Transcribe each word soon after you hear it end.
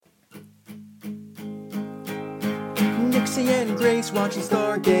Nixie and Grace watching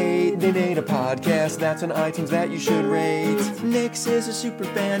Stargate. They made a podcast that's on iTunes that you should rate. Nix is a super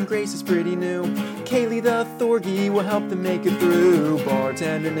fan, Grace is pretty new. Kaylee the Thorgy will help them make it through.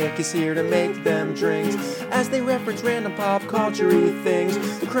 Bartender Nick is here to make them drinks as they reference random pop culture-y things.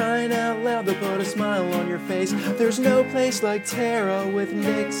 Crying out loud, they'll put a smile on your face. There's no place like Tara with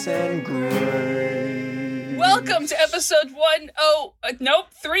Nix and Grace. Welcome to episode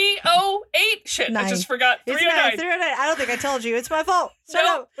 308. Shit, 9. I just forgot. 309. 309. I don't think I told you. It's my fault. Start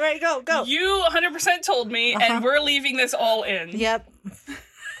Nope. out. Ready, go. You 100% told me, and we're leaving this all in. Yep.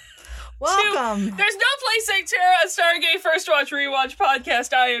 Welcome. There's no place like Tara, a Stargate First Watch Rewatch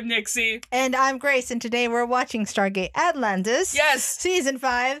podcast. I am Nixie. And I'm Grace, and today we're watching Stargate Atlantis. Yes. Season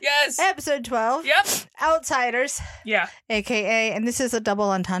 5. Yes. Episode 12. Yep. Outsiders. Yeah. AKA, and this is a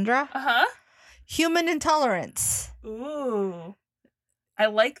double entendre. Uh-huh. Human intolerance. Ooh. I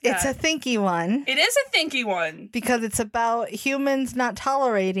like that. It's a thinky one. It is a thinky one. Because it's about humans not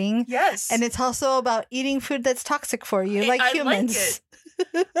tolerating. Yes. And it's also about eating food that's toxic for you, like humans. Like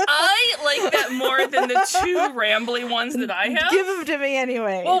it. I like that more than the two rambly ones that I have. Give them to me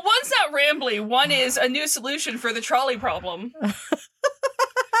anyway. Well, one's not rambly. One is a new solution for the trolley problem.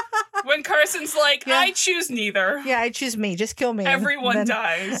 When Carson's like, Yeah. I choose neither. Yeah, I choose me. Just kill me. Everyone and then,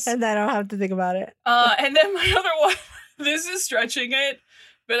 dies. And then I don't have to think about it. And then my other one, this is stretching it,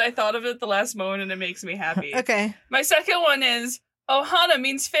 but I thought of it at the last moment and it makes me happy. Okay. My second one is, Ohana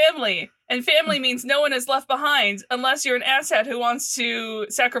means family, and family means no one is left behind unless you're an asshat who wants to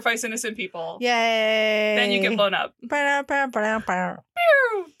sacrifice innocent people. Yay. Then you get blown up.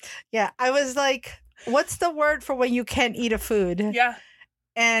 Yeah, I was like, what's the word for when you can't eat a food? Yeah.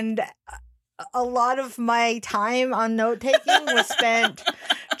 And a lot of my time on note-taking was spent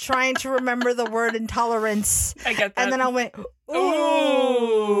trying to remember the word intolerance. I get that. And then I went,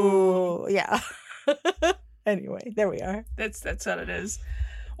 ooh. Yeah. Anyway, there we are. That's what it is.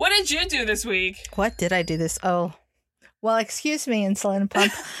 What did you do this week? What did I do this? Oh, well, excuse me, Insulin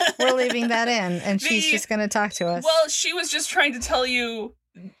Pump. We're leaving that in, and she's just going to talk to us. Well, she was just trying to tell you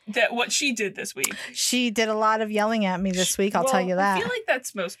that what she did this week. She did a lot of yelling at me this week, I'll tell you that. I feel like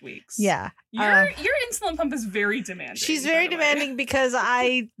that's most weeks. Yeah. Your insulin pump is very demanding. She's very demanding because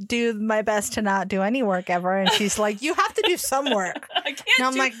I do my best to not do any work ever, and she's like, you have to do some work. I can't. And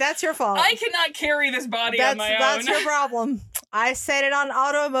I'm like, that's your fault. I cannot carry this body on my own. That's your problem. I set it on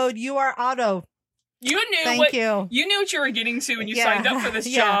auto mode. You are auto. You knew Thank you. You knew what you were getting to when you signed up for this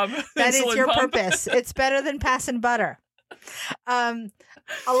job. That is insulin your pump. purpose. It's better than passing butter.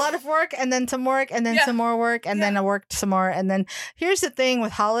 A lot of work, and then some work, and then some more work, and then I worked some more. And then here's the thing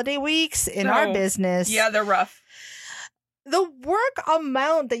with holiday weeks in our business. Yeah, they're rough. The work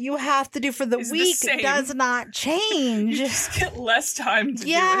amount that you have to do for the Is the week same. does not change. You just get less time to do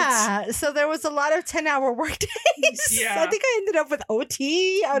it. Yeah, so there was a lot of 10-hour work days. Yeah. I think I ended up with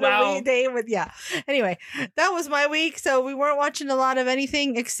OT on Wow. a day with, Anyway, that was my week, so we weren't watching a lot of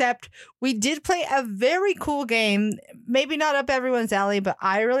anything except we did play a very cool game. Maybe not up everyone's alley, but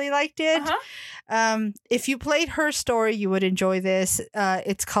I really liked it. Uh-huh. If you played Her Story, you would enjoy this.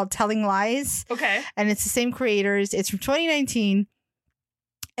 It's called Telling Lies. Okay. And it's the same creators. It's from 2019.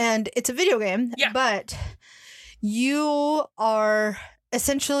 And it's a video game. Yeah. But you are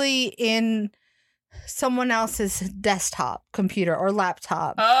essentially in someone else's desktop computer or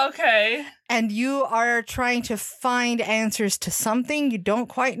laptop. Okay. And you are trying to find answers to something. You don't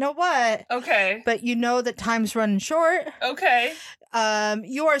quite know what. Okay. But you know that time's running short. Okay.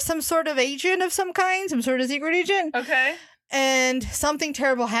 You are some sort of agent of some kind, some sort of secret agent. Okay. And something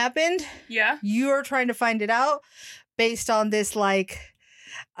terrible happened. Yeah. You're trying to find it out based on this, this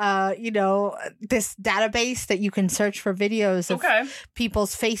database that you can search for videos of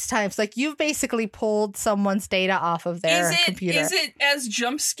people's FaceTimes. Like, you've basically pulled someone's data off of their computer. Is it as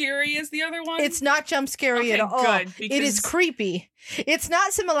jump scary as the other one? It's not jump scary at all. Good, It is creepy. It's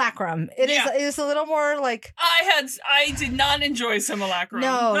not Simulacrum. It is a little more like... I did not enjoy Simulacrum.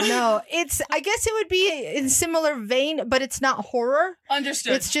 No. I guess it would be in similar vein, but it's not horror.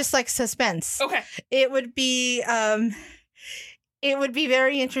 Understood. It's just like suspense. Okay. It would be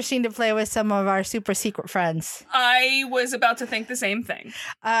very interesting to play with some of our super secret friends. I was about to think the same thing.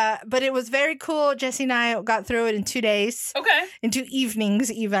 But it was very cool. Jesse and I got through it in 2 days. Okay. In 2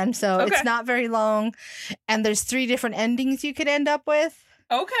 evenings even. So it's not very long. And there's 3 different endings you could end up with.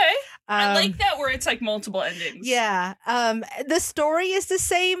 Okay. I like that where it's like multiple endings. Yeah. The story is the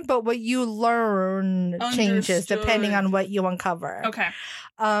same, but what you learn changes depending on what you uncover. Okay.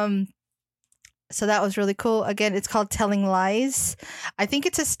 So that was really cool. Again, it's called Telling Lies. I think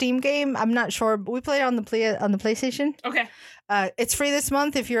it's a Steam game. I'm not sure, but we played it on the PlayStation. Okay. It's free this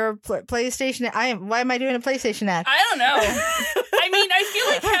month if you're a PlayStation. Why am I doing a PlayStation ad? I don't know. I mean, I feel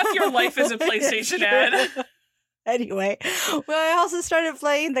like half your life is a PlayStation ad. Anyway, well, I also started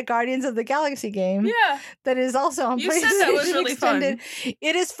playing the Guardians of the Galaxy game. Yeah. That is also on PlayStation. You said that was really Extended. Fun.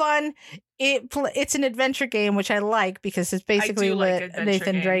 It is fun. It's an adventure game, which I like because it's basically what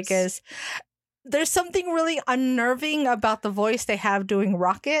Nathan Drake is. There's something really unnerving about the voice they have doing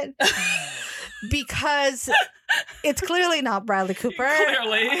Rocket. Because it's clearly not Bradley Cooper.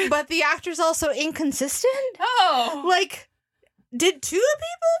 Clearly. But the actor's also inconsistent. Oh. Like, did two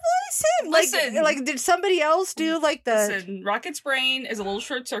people voice him? Like, did somebody else do like the... Listen, Rocket's brain is a little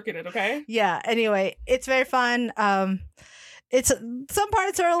short-circuited, okay? Yeah, anyway, it's very fun. It's some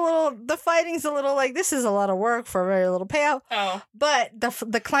parts are a little... The fighting's a little like, this is a lot of work for very little payout. Oh. But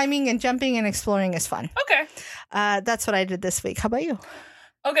the climbing and jumping and exploring is fun. Okay. That's what I did this week. How about you?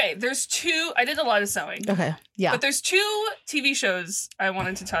 Okay, there's two... I did a lot of sewing. Okay, yeah. But there's two TV shows I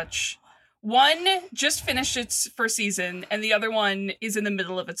wanted to touch. One just finished its first season, and the other one is in the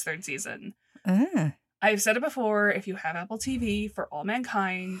middle of its third season. I've said it before, if you have Apple TV, For All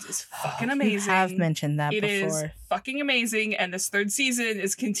Mankind is fucking amazing. You have mentioned that before. It is fucking amazing, and this third season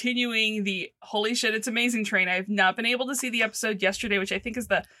is continuing the holy shit, it's amazing train. I have not been able to see the episode yesterday, which I think is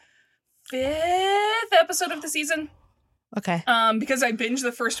the 5th episode of the season. Okay. Because I binged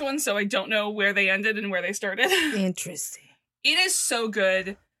the first one, so I don't know where they ended and where they started. Interesting. It is so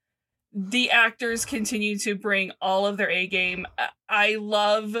good. The actors continue to bring all of their A game. I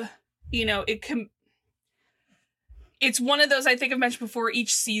love, it's one of those, I think I've mentioned before,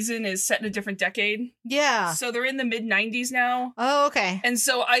 each season is set in a different decade. Yeah. So they're in the mid-90s now. Oh, okay. And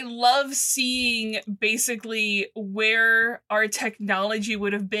so I love seeing basically where our technology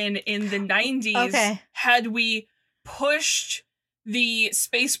would have been in the 90s had we pushed the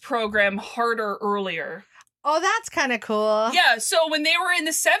space program harder earlier. Oh, that's kind of cool. Yeah, so when they were in the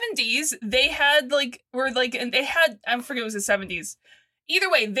 70s, they had I forget it was the 70s.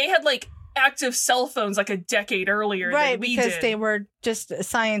 Either way, they had active cell phones a decade earlier than we because did. They were just,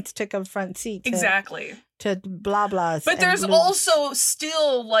 science took a front seat. Exactly. To blah blahs. But there's also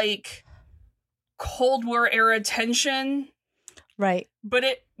still Cold War era tension. Right. But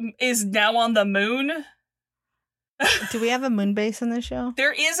it is now on the moon. Do we have a moon base on the show?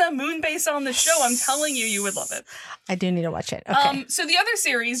 There is a moon base on the show. I'm telling you, you would love it. I do need to watch it. Okay. So the other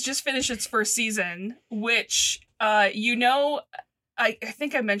series just finished its first season, which, I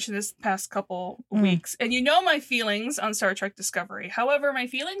think I mentioned this the past couple weeks, and my feelings on Star Trek Discovery. However, my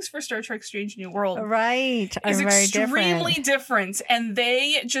feelings for Star Trek Strange New World is very extremely different. And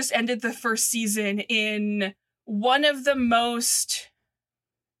they just ended the first season in one of the most...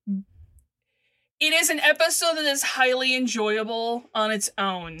 It is an episode that is highly enjoyable on its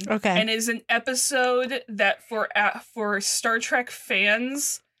own. Okay. And it is an episode that for Star Trek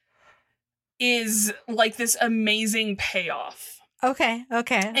fans is this amazing payoff. Okay.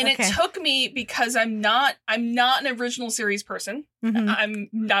 And it took me, because I'm not an original series person. Mm-hmm. I'm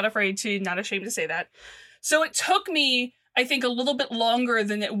not ashamed to say that. So it took me, I think, a little bit longer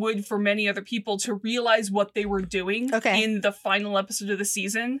than it would for many other people to realize what they were doing in the final episode of the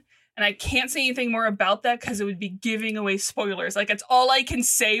season. And I can't say anything more about that because it would be giving away spoilers. It's all I can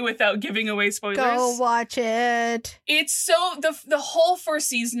say without giving away spoilers. Go watch it. It's so... The whole first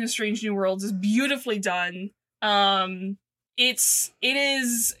season of Strange New Worlds is beautifully done. It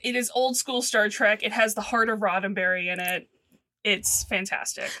is old school Star Trek. It has the heart of Roddenberry in it. It's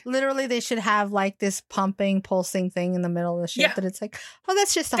fantastic. Literally, they should have this pumping, pulsing thing in the middle of the ship that it's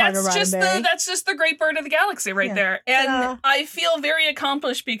that's just the heart of Roddenberry. That's just the great bird of the galaxy right there. And I feel very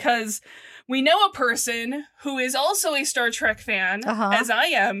accomplished because we know a person who is also a Star Trek fan, as I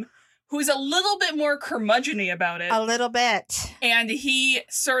am, who's a little bit more curmudgeon-y about it. A little bit. And he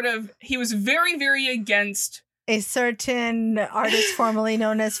was very, very against... a certain artist formerly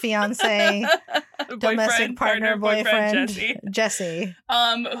known as fiance, domestic partner, boyfriend, Jesse.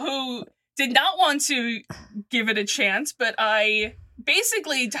 Who did not want to give it a chance, but I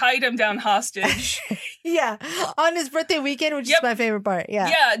basically tied him down hostage. Yeah, on his birthday weekend, which is my favorite part. Yeah.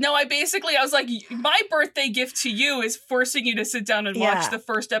 Yeah, no, I was like, my birthday gift to you is forcing you to sit down and watch the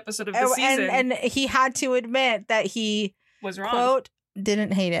first episode of the season. And he had to admit that he was wrong. Quote,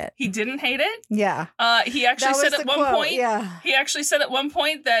 didn't hate it. He didn't hate it? Yeah. He actually said at one point. Yeah. He actually said at one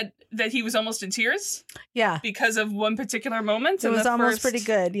point that he was almost in tears. Yeah. Because of one particular moment. It was almost pretty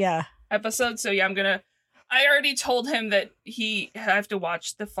good. Yeah. Episode. So yeah, I already told him that I have to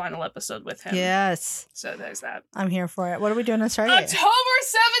watch the final episode with him. Yes. So there's that. I'm here for it. What are we doing on Stargate? October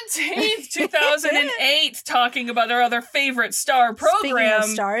 17th, 2008, talking about our other favorite Star program. Speaking of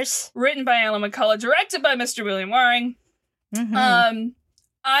stars. Written by Alan McCullough, directed by Mr. William Waring. Mm-hmm.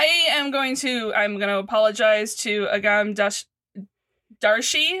 I'm going to apologize to Agam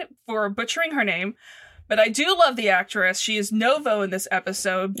Darshi for butchering her name, but I do love the actress. She is Novo in this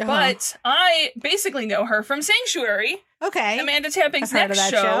episode, but I basically know her from Sanctuary. Okay. Amanda Tapping's next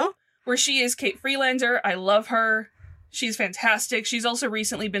show, where she is Kate Freelander. I love her. She's fantastic. She's also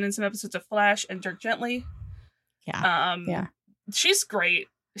recently been in some episodes of Flash and Dirk Gently. Yeah. She's great.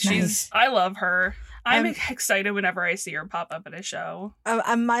 Nice. I love her. I'm excited whenever I see her pop up in a show.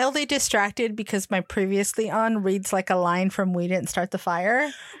 I'm mildly distracted because my previously on reads like a line from We Didn't Start the Fire.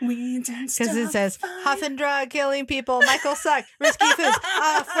 We didn't start because it says Huff and Drug, killing people, Michael Suck, Risky Foods,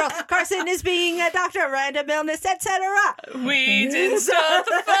 Carson is being a doctor, random illness, etc. We didn't start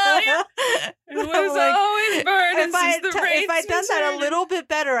the fire. It was always burning since the rains. If I'd done that a little bit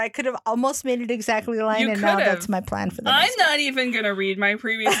better, I could have almost made it exactly line, and now that's my plan for the next I'm not even going to read my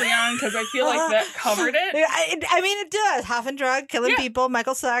previously on because I feel like that covered it. I mean, it does. Huff and Drug, killing people,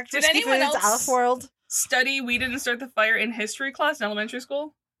 Michael Suck, Risky Foods, Alice World. Study We Didn't Start the Fire in history class in elementary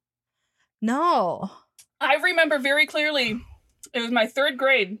school? No. I remember very clearly. It was my third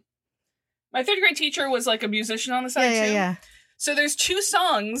grade. My third grade teacher was like a musician on the side too. Yeah. So there's 2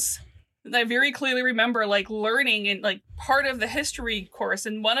 songs that I very clearly remember like learning in like part of the history course,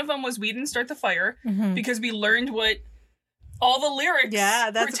 and one of them was We Didn't Start the Fire because we learned what all the lyrics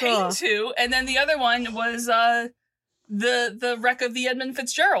pertain to, and then the other one was the wreck of the Edmund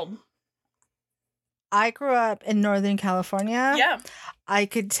Fitzgerald. I grew up in Northern California. Yeah. I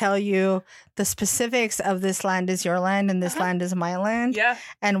could tell you the specifics of this land is your land and this land is my land. Yeah.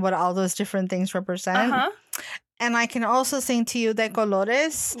 And what all those different things represent. And I can also sing to you De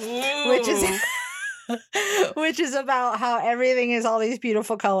Colores, which is about how everything is all these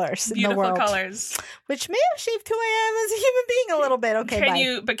beautiful colors in the world. Beautiful colors. Which may have shaped who I am as a human being a little bit. Okay,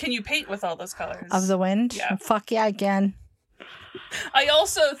 can you paint with all those colors? Of the wind? Yeah. Fuck yeah, I can. I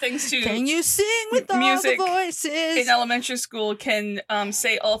also, thanks to Can you sing with music all the voices? in elementary school, can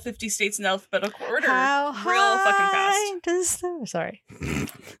say all 50 states in alphabetical order how real fucking fast. Sorry.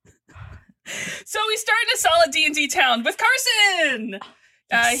 So we start in a solid D&D town with Carson.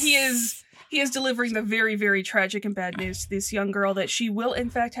 He is delivering the very, very tragic and bad news to this young girl that she will, in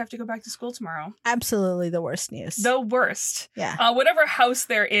fact, have to go back to school tomorrow. Absolutely the worst news. The worst. Yeah. Whatever house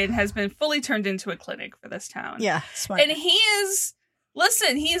they're in has been fully turned into a clinic for this town. Yeah, smart. And he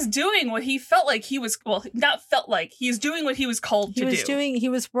is doing what he felt like he was, well, not felt like, he's doing what he was called to do. He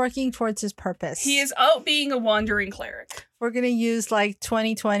was working towards his purpose. He is out being a wandering cleric. We're going to use like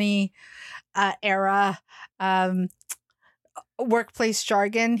 2020 era workplace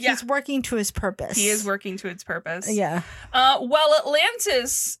jargon. Yeah. He's working to his purpose. He is working to its purpose. Yeah. Well,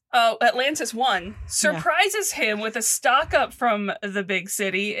 Atlantis 1 surprises him with a stock up from the big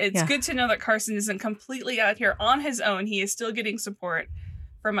city. It's good to know that Carson isn't completely out here on his own. He is still getting support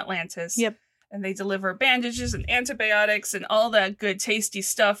from Atlantis. Yep. And they deliver bandages and antibiotics and all that good, tasty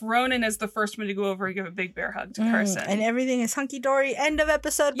stuff. Ronan is the first one to go over and give a big bear hug to Carson. And everything is hunky-dory. End of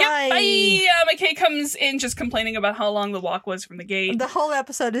episode. Yep, bye. McKay comes in just complaining about how long the walk was from the gate. The whole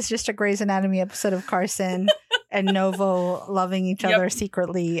episode is just a Grey's Anatomy episode of Carson and Novo loving each other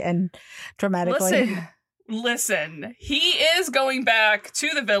secretly and dramatically. Listen. He is going back to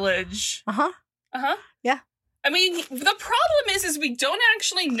the village. Yeah. I mean, the problem is we don't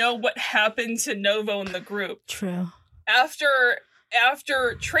actually know what happened to Novo and the group. True. After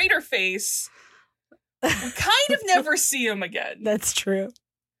Traitor Face, we kind of never see him again. That's true.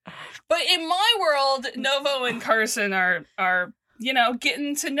 But in my world, Novo and Carson are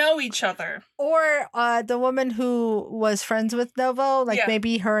getting to know each other. Or the woman who was friends with Novo,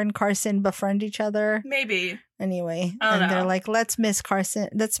 maybe her and Carson befriend each other. Maybe. Anyway, they're like, let's miss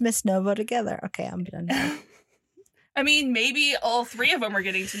Novo together. Okay, I'm done now. I mean, maybe all 3 of them are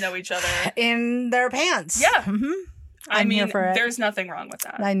getting to know each other. In their pants. Yeah. Mm-hmm. I mean, there's nothing wrong with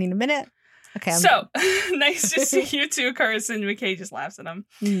that. I need a minute. Okay. Nice to see you too, Carson. McKay just laughs at him.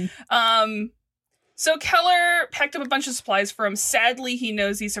 So Keller packed up a bunch of supplies for him. Sadly, he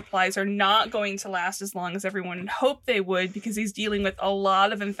knows these supplies are not going to last as long as everyone hoped they would because he's dealing with a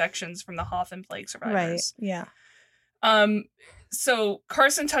lot of infections from the Hoffman Plague survivors. Right, yeah. So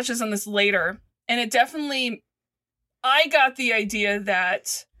Carson touches on this later, and it definitely... I got the idea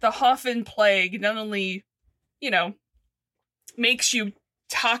that the Hoffman Plague not only, makes you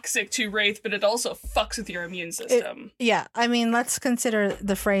toxic to Wraith, but it also fucks with your immune system. I mean, let's consider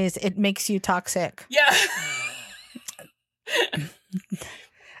the phrase, it makes you toxic. Yeah.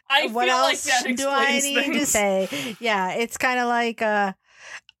 I what feel else like that do I need things. to say? Yeah, it's kind of like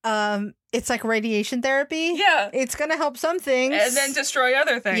It's like radiation therapy. Yeah. It's going to help some things. And then destroy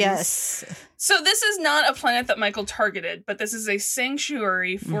other things. Yes. So this is not a planet that Michael targeted, but this is a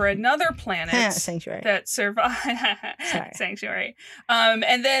sanctuary for another planet. Sanctuary. That survived. Sanctuary.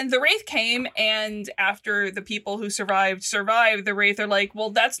 And then the Wraith came, and after the people who survived, the Wraith are like,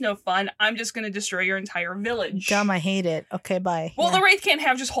 well, that's no fun. I'm just going to destroy your entire village. Dumb, I hate it. Okay, bye. Well, the Wraith can't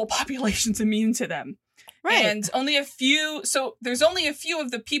have just whole populations immune to them. Right. And there's only a few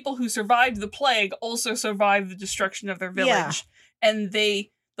of the people who survived the plague also survived the destruction of their village. Yeah. And the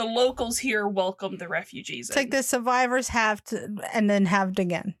locals here welcomed the refugees. It's like the survivors halved and then halved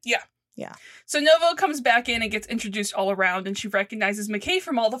again. Yeah. Yeah. So Novo comes back in and gets introduced all around, and she recognizes McKay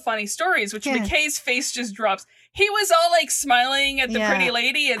from all the funny stories, which McKay's face just drops. He was all like smiling at the pretty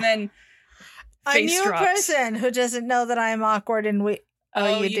lady, and then I knew a person who doesn't know that I'm awkward and we...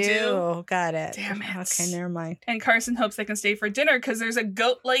 Oh, you do? Got it. Damn it. Okay, never mind. And Carson hopes they can stay for dinner because there's a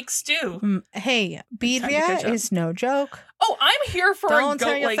goat-like stew. Hey, birria is no joke. Oh, I'm here for a goat-like stew.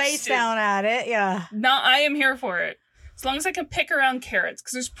 Don't turn your face down at it, yeah. No, I am here for it. As long as I can pick around carrots,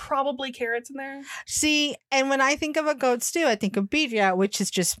 because there's probably carrots in there. See, and when I think of a goat stew, I think of birria, which is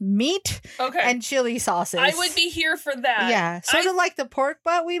just meat and chili sauces. I would be here for that. Yeah, sort of like the pork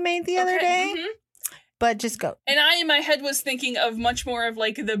butt we made the other day. Mm-hmm. But just go. And I, in my head, was thinking of much more of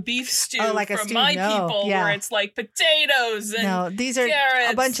like the beef stew like from people, where it's like potatoes and these are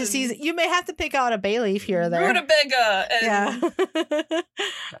a bunch of seasons. You may have to pick out a bay leaf here or there. Rutabaga. And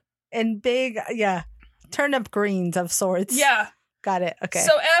and big, turnip greens of sorts. Yeah. Got it. Okay.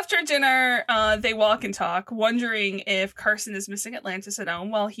 So after dinner, they walk and talk, wondering if Carson is missing Atlantis at home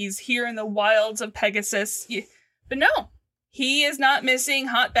while he's here in the wilds of Pegasus. But no. He is not missing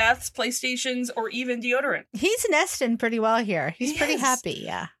hot baths, PlayStations, or even deodorant. He's nesting pretty well here. He's pretty happy,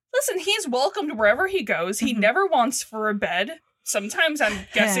 yeah. Listen, he's welcomed wherever he goes. He never wants for a bed. Sometimes I'm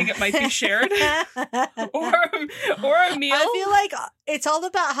guessing it might be shared. or a meal. I feel like it's all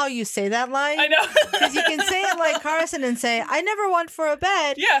about how you say that line. I know. Because you can say it like Carson and say, I never want for a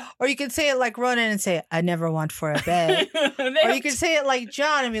bed. Yeah. Or you can say it like Ronan and say, I never want for a bed. Or you can say it like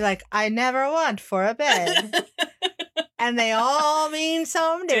John and be like, I never want for a bed. And they all mean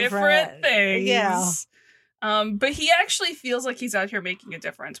something different things. Yeah. But he actually feels like he's out here making a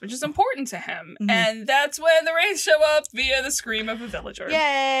difference, which is important to him. Mm-hmm. And that's when the Wraiths show up via the scream of a villager.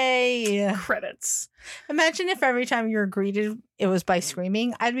 Yay! Credits. Imagine if every time you were greeted, it was by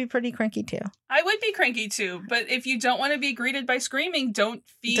screaming. I'd be pretty cranky too. I would be cranky too. But if you don't want to be greeted by screaming, don't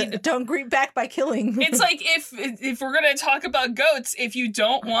feed. Don't greet back by killing. It's like if we're going to talk about goats, if you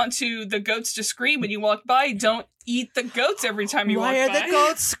don't want the goats to scream when you walk by, don't eat the goats every time you walk by. Why are the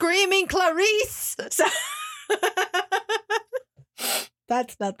goats screaming, Clarice?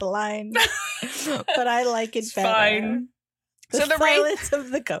 That's not the line, but I like it better. Fine. The silence of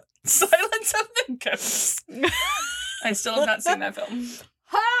the goats. Silence of the Goats. I still have not seen that film.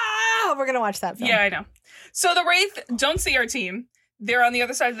 We're gonna watch that film. Yeah, I know. So the Wraith don't see our team. They're on the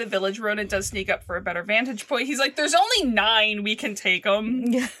other side of the village. Ronan does sneak up for a better vantage point. He's like, there's only 9. We can take them.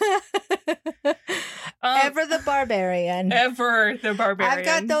 Ever the barbarian. Ever the barbarian. I've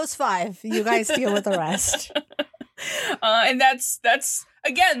got those 5. You guys deal with the rest. And that's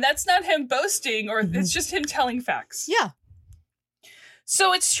again, that's not him boasting, or it's just him telling facts. Yeah.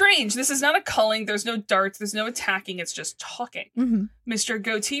 So it's strange. This is not a culling. There's no darts. There's no attacking. It's just talking. Mm-hmm. Mr.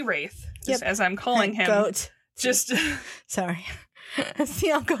 Goatee Wraith, as I'm calling him. Goat. Just sorry. That's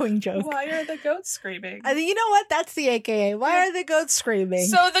the ongoing joke. Why are the goats screaming? You know what? That's the AKA. Why are the goats screaming?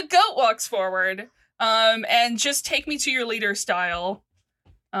 So the goat walks forward, and just take me to your leader style.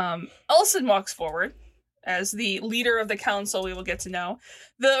 Elson walks forward as the leader of the council. We will get to know.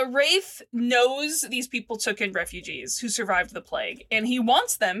 The Wraith knows these people took in refugees who survived the plague, and he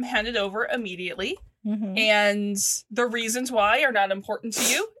wants them handed over immediately. Mm-hmm. And the reasons why are not important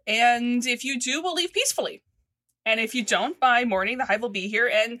to you. And if you do, we'll leave peacefully. And if you don't, by morning, the hive will be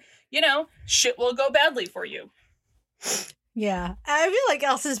here and, shit will go badly for you. Yeah. I feel like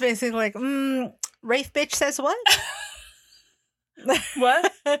Elson's basically like, Wraith bitch says what?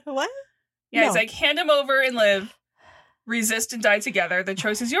 What? What? Yeah, He's like, hand him over and live. Resist and die together. The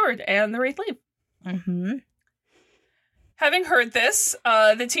choice is yours. And the Wraith leave. Mm-hmm. Having heard this,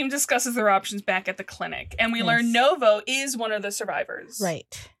 the team discusses their options back at the clinic. And we learn Novo is one of the survivors.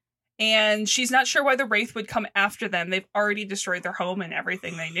 Right. And she's not sure why the Wraith would come after them. They've already destroyed their home and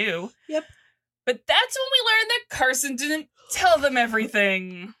everything they knew. Yep. But that's when we learned that Carson didn't tell them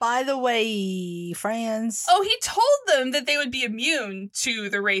everything. By the way, friends. Oh, he told them that they would be immune to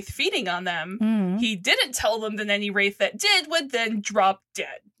the Wraith feeding on them. Mm. He didn't tell them that any Wraith that did would then drop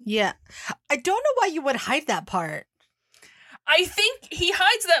dead. Yeah. I don't know why you would hide that part. I think he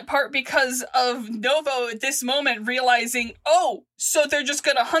hides that part because of Novo at this moment realizing, oh, so they're just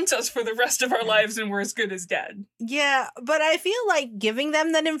going to hunt us for the rest of our lives and we're as good as dead. Yeah, but I feel like giving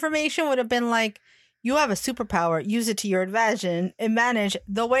them that information would have been like, you have a superpower, use it to your advantage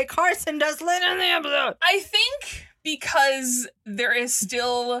the way Carson does later in the episode. I think because there is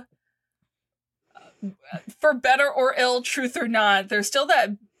still, for better or ill, truth or not, there's still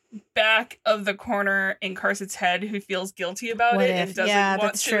that back of the corner in Carson's head who feels guilty about it and doesn't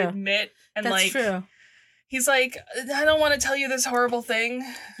want to admit. And that's true. He's like, I don't want to tell you this horrible thing.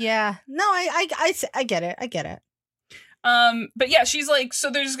 Yeah. No, I get it. I get it. But yeah, she's like, so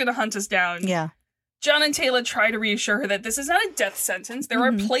they're just going to hunt us down. Yeah. John and Tayla try to reassure her that this is not a death sentence. There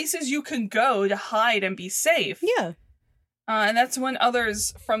are places you can go to hide and be safe. Yeah. And that's when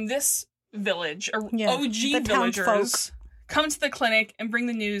others from this village, or OG villagers, come to the clinic and bring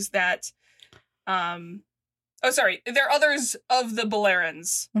the news that, there are others of the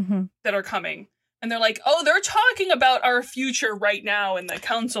Balerans that are coming. And they're like, oh, they're talking about our future right now in the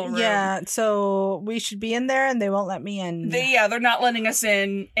council room. Yeah, so we should be in there and they won't let me in. They're not letting us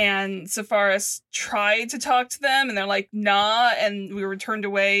in. And Sepharis tried to talk to them and they're like, nah. And we were turned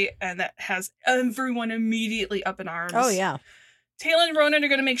away. And that has everyone immediately up in arms. Oh, yeah. Tayla and Ronan are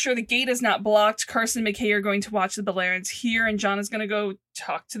going to make sure the gate is not blocked. Carson and McKay are going to watch the Balerans here. And John is going to go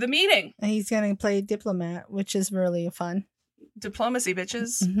talk to the meeting. And he's going to play diplomat, which is really fun. Diplomacy,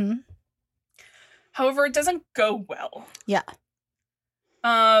 bitches. Mm-hmm. However, it doesn't go well. Yeah.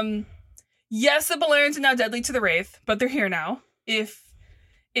 Yes, the Balerans are now deadly to the Wraith, but they're here now. If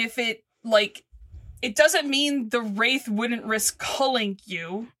it, like, it doesn't mean the Wraith wouldn't risk culling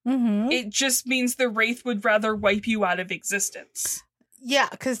you. Mm-hmm. It just means the Wraith would rather wipe you out of existence. Yeah,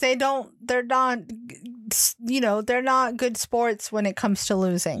 because they're not good sports when it comes to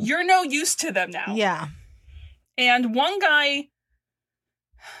losing. You're no use to them now. Yeah. And one guy,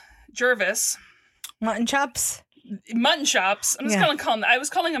 Jervis... Mutton chops. I'm just gonna call him. I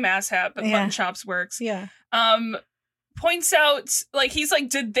was calling him asshat, but mutton chops works. Yeah. Points out, like, he's like,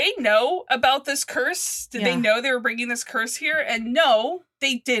 did they know about this curse? Did they know they were bringing this curse here? And no,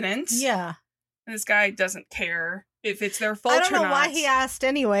 they didn't. Yeah. And this guy doesn't care if it's their fault or not. I don't know why he asked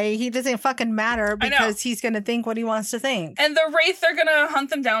anyway. He doesn't fucking matter because he's gonna think what he wants to think. And the Wraith are gonna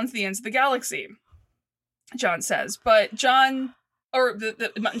hunt them down to the ends of the galaxy, John says. But the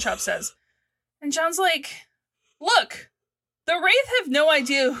mutton chop says. And John's like, look, the Wraith have no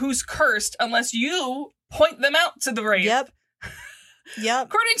idea who's cursed unless you point them out to the Wraith. Yep.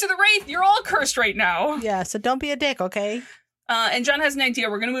 According to the Wraith, you're all cursed right now. Yeah, so don't be a dick, okay? And John has an idea.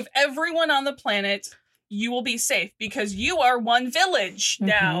 We're going to move everyone on the planet. You will be safe because you are one village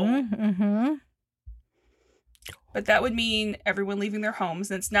now. Mm-hmm. But that would mean everyone leaving their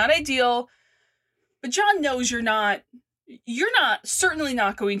homes. And it's not ideal. But John knows you're certainly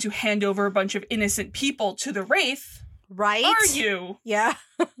not going to hand over a bunch of innocent people to the Wraith. Right? Are you? Yeah.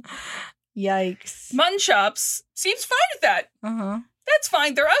 Yikes. Mutton chops seems fine with that. Uh-huh. That's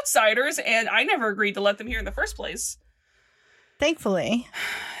fine. They're outsiders, and I never agreed to let them here in the first place. Thankfully,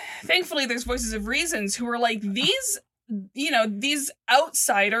 there's voices of reasons who are like, these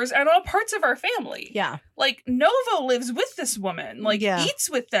outsiders and all parts of our family. Yeah. Like, Novo lives with this woman. Like, eats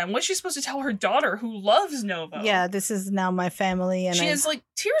with them. What's she supposed to tell her daughter who loves Novo? Yeah, this is now my family. And she has, like,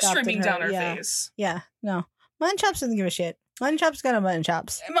 tears streaming down her face. Yeah, no. Mutton Chops doesn't give a shit. Mutton Chops got a Mutton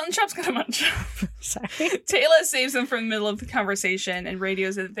Chops. Mutton Chops got a Mutton Chop. Sorry. Tayla saves them from the middle of the conversation and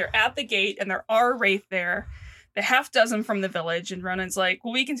radios that they're at the gate and there are Wraith there. The half dozen from the village, and Ronan's like,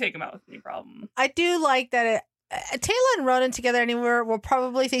 well, we can take them out with any problem. I do like that Tayla and Ronan together anywhere will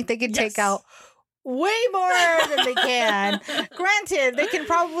probably think they can take out way more than they can. Granted, they can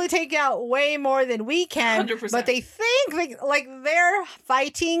probably take out way more than we can, 100%. But they think their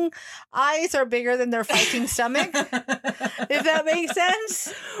fighting eyes are bigger than their fighting stomach. If that makes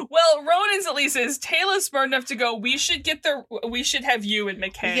sense. Well, Ronan's at least is Tayla's smart enough to go, we should have you and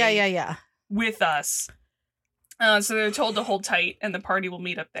McKay. Yeah. With us. So they're told to hold tight and the party will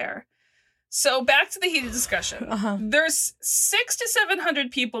meet up there. So back to the heated discussion. Uh-huh. There's 600 to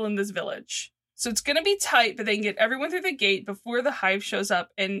 700 people in this village. So it's going to be tight, but they can get everyone through the gate before the hive shows up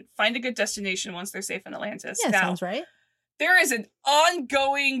and find a good destination once they're safe in Atlantis. Yeah, sounds right. There is an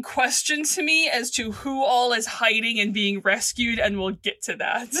ongoing question to me as to who all is hiding and being rescued, and we'll get to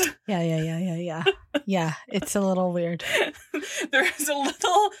that. Yeah. Yeah, it's a little weird. There is a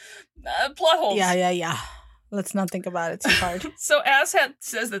little plot holes. Yeah. Let's not think about it too hard. So Asshat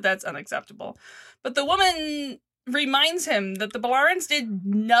says that that's unacceptable. But the woman reminds him that the Balarans did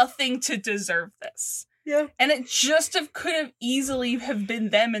nothing to deserve this. Yeah. And it just could have easily have been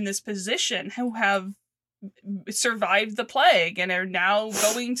them in this position who have survived the plague and are now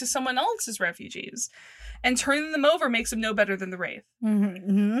going to someone else as refugees. And turning them over makes them no better than the Wraith.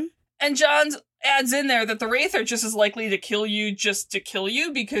 Mm-hmm. And John adds in there that the Wraith are just as likely to kill you just to kill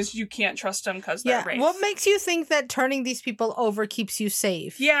you because you can't trust them because they're Wraith. What makes you think that turning these people over keeps you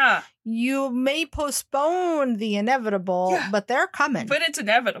safe? Yeah. You may postpone the inevitable, but they're coming. But it's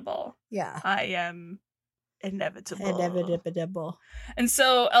inevitable. Yeah. I am inevitable. Inevitable. And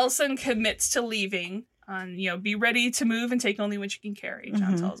so Elson commits to leaving. Be ready to move and take only what you can carry,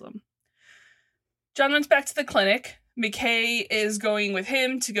 John tells him. John runs back to the clinic. McKay is going with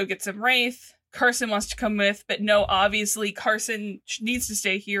him to go get some Wraith. Carson wants to come with, but no, obviously Carson needs to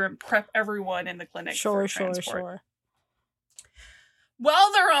stay here and prep everyone in the clinic for transport. Sure.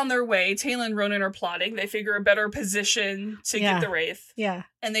 While they're on their way, Taylor and Ronan are plotting. They figure a better position to get the Wraith. Yeah.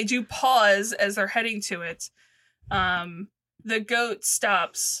 And they do pause as they're heading to it. The goat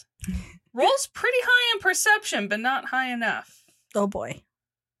stops. Rolls pretty high in perception, but not high enough. Oh boy.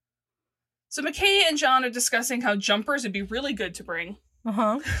 So McKay and John are discussing how jumpers would be really good to bring.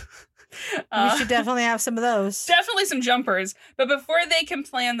 Uh-huh. We should definitely have some of those. Definitely some jumpers. But before they can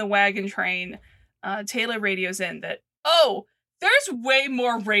plan the wagon train, Taylor radios in that, there's way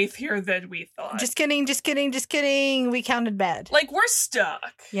more Wraith here than we thought. Just kidding. We counted bad. Like, we're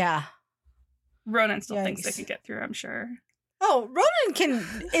stuck. Yeah. Ronan still thinks they can get through, I'm sure. Oh, Ronan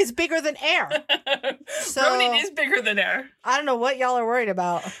is bigger than air. So, Ronan is bigger than air. I don't know what y'all are worried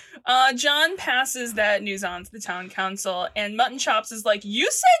about. John passes that news on to the town council, and Mutton Chops is like, you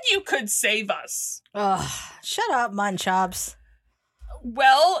said you could save us. Ugh, shut up, Mutton Chops.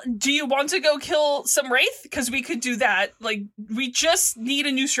 Well, do you want to go kill some Wraith? Because we could do that. Like, we just need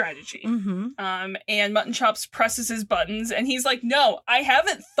a new strategy. Mm-hmm. And Mutton Chops presses his buttons, and he's like, no, I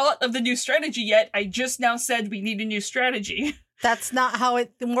haven't thought of the new strategy yet. I just now said we need a new strategy. That's not how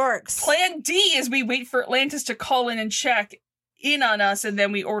it works. Plan D is we wait for Atlantis to call in and check in on us, and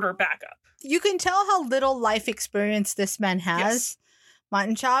then we order backup. You can tell how little life experience this man has. Yes.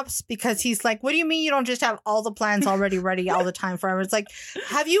 Mutton Chops, because he's like, what do you mean you don't just have all the plans already ready all the time forever? It's like,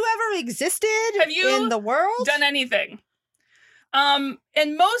 have you ever existed in the world? Done anything? And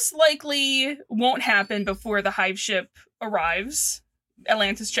most likely won't happen before the hive ship arrives.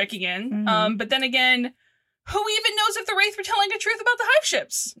 Atlantis checking in. Mm-hmm. But then again, who even knows if the Wraith were telling the truth about the hive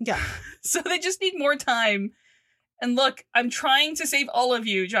ships? Yeah. So they just need more time. And look, I'm trying to save all of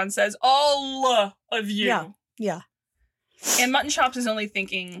you, John says. All of you. Yeah. And Mutton Chops is only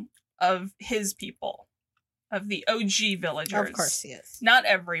thinking of his people, of the OG villagers. Of course he is. Not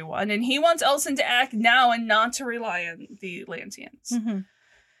everyone. And he wants Elson to act now and not to rely on the Atlanteans. Mm-hmm.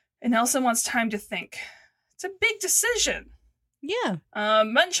 And Elson wants time to think. It's a big decision. Yeah.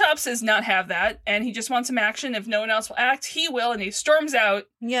 Mutton Chops does not have that, and he just wants some action. If no one else will act, he will, and he storms out.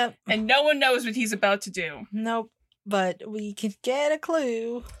 Yep. And no one knows what he's about to do. Nope. But we can get a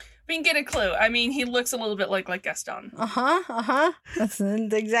clue. We can get a clue. I mean, he looks a little bit like Gaston. That's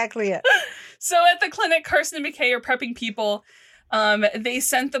exactly it. So at the clinic, Carson and McKay are prepping people. They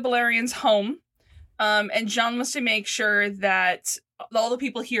sent the Balerians home. And John wants to make sure that all the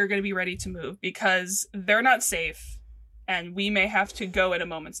people here are going to be ready to move because they're not safe. And we may have to go at a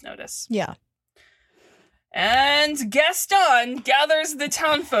moment's notice. Yeah. And Gaston gathers the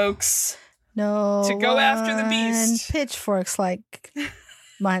town folks to go after the beast. Pitchforks like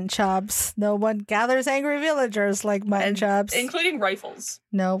Mutton Chops. No one gathers angry villagers like Mutton Chops. Including rifles.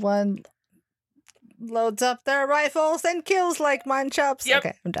 No one loads up their rifles and kills like Mutton Chops. Yep.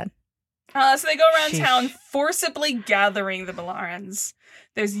 Okay, I'm done. So they go around town forcibly gathering the Balerians.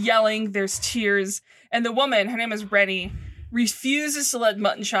 There's yelling, there's tears, and the woman, her name is Rennie, refuses to let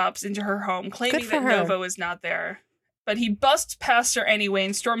Mutton Chops into her home, claiming that Novo is not there. But he busts past her anyway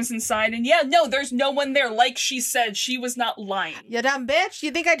and storms inside, and there's no one there. Like she said, she was not lying. You dumb bitch!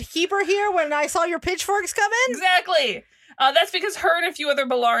 You think I'd keep her here when I saw your pitchforks come in? Exactly! That's because her and a few other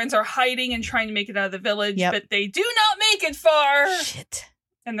Balerians are hiding and trying to make it out of the village, but they do not make it far. Shit.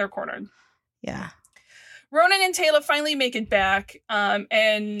 And they're cornered. Yeah. Ronan and Taylor finally make it back,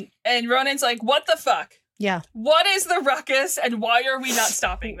 and Ronan's like, what the fuck? Yeah. What is the ruckus, and why are we not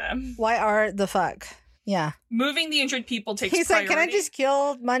stopping them? Why are the fuck? Yeah. Moving the injured people takes He's priority. like, can I just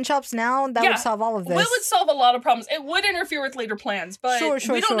kill Mutton Chops now? That would solve all of this. It would solve a lot of problems. It would interfere with later plans, but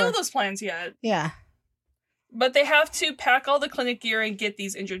we don't know those plans yet. Yeah. But they have to pack all the clinic gear and get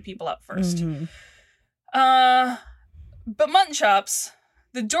these injured people out first. Mm-hmm. But Mutton Chops,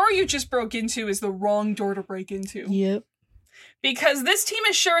 the door you just broke into is the wrong door to break into. Yep. Because this team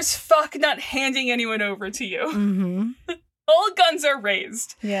is sure as fuck not handing anyone over to you. Mm-hmm. All guns are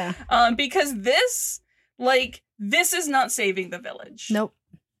raised. Yeah. Because this is not saving the village. Nope.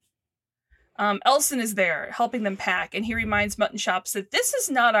 Elson is there helping them pack, and he reminds Mutton Chops that this is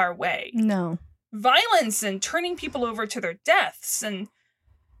not our way. No. Violence and turning people over to their deaths, and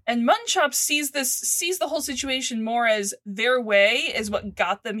Mutton Chops sees the whole situation more as their way is what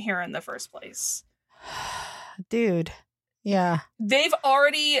got them here in the first place. Dude. Yeah. They've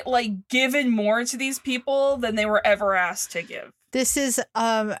already given more to these people than they were ever asked to give. This is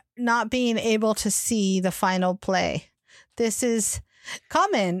not being able to see the final play. This is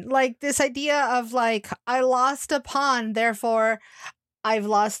common. This idea of I lost a pawn, therefore I've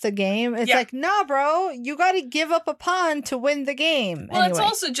lost the game. It's nah, bro, you got to give up a pawn to win the game. Well, anyway. It's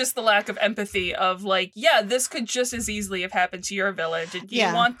also just the lack of empathy of this could just as easily have happened to your village. And do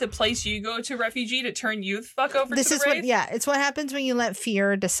you want the place you go to refugee to turn you the fuck over to the Wraith? It's what happens when you let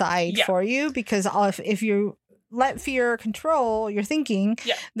fear decide for you, because if you let fear control your thinking,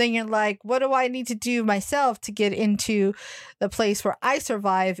 then you're what do I need to do myself to get into the place where I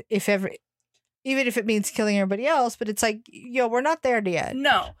survive, even if it means killing everybody else? But it's we're not there yet.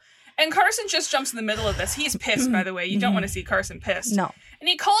 No. And Carson just jumps in the middle of this. He's pissed, by the way. You don't want to see Carson pissed. No. And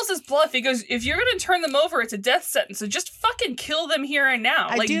he calls his bluff. He goes, if you're going to turn them over, it's a death sentence. So just fucking kill them here and now.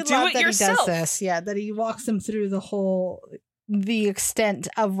 I do love it that yourself. He does this. Yeah, that he walks them through the extent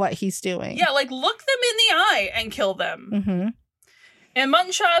of what he's doing. Yeah, look them in the eye and kill them. Mm-hmm. And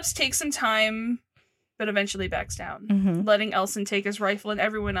Mutton Chops takes some time, but eventually backs down, letting Elson take his rifle, and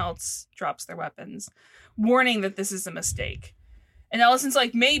everyone else drops their weapons, warning that this is a mistake. And Ellison's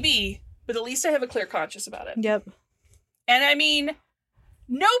maybe, but at least I have a clear conscience about it. Yep. And I mean,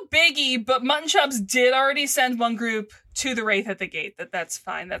 no biggie, but Mutton Chops did already send one group to the Wraith at the gate. That's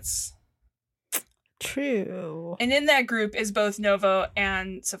fine. That's true. And in that group is both Novo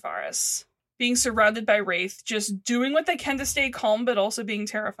and Sepharis, being surrounded by Wraith, just doing what they can to stay calm, but also being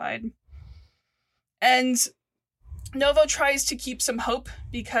terrified. And Novo tries to keep some hope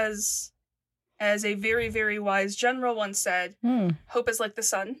because, as a very, very wise general once said, hope is like the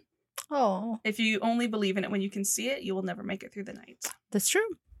sun. Oh. If you only believe in it when you can see it, you will never make it through the night. That's true.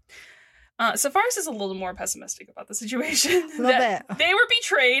 Sepharis is a little more pessimistic about the situation. A little bit. They were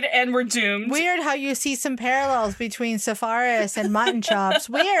betrayed and were doomed. Weird how you see some parallels between Sepharis and Mutton Chops.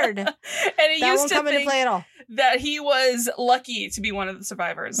 Weird. And he that used won't to come think into play at all. That he was lucky to be one of the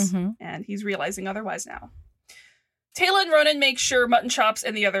survivors. And he's realizing otherwise now. Tayla and Ronan make sure Mutton Chops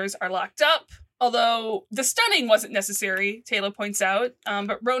and the others are locked up. Although the stunning wasn't necessary, Tayla points out.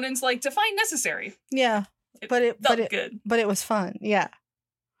 But Ronan's define necessary. Yeah. But it good. But it was fun. Yeah.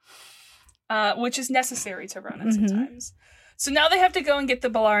 Which is necessary to Ronan sometimes. So now they have to go and get the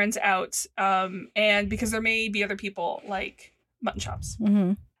Balarans out, and because there may be other people like Mutton Chops.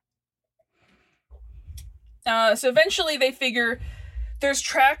 So eventually they figure there's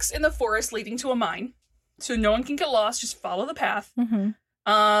tracks in the forest leading to a mine, so no one can get lost. Just follow the path.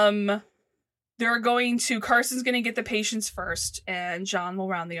 Carson's going to get the patients first, and John will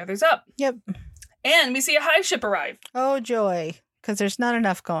round the others up. Yep. And we see a hive ship arrive. Oh, joy. Because there's not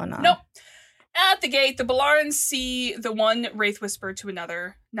enough going on. Nope. At the gate, the Balarans see the one Wraith whisper to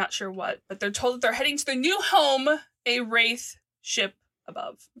another, not sure what, but they're told that they're heading to their new home, a Wraith ship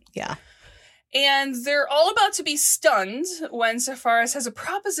above. Yeah. And they're all about to be stunned when Sepharis has a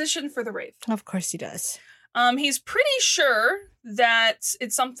proposition for the Wraith. Of course he does. He's pretty sure that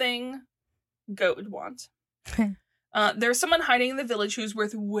it's something Goat would want. There's someone hiding in the village who's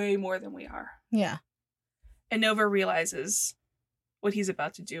worth way more than we are. Yeah. And Nova realizes what he's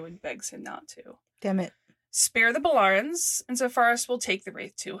about to do and begs him not to. Damn it. Spare the Balarans, and Sepharis will take the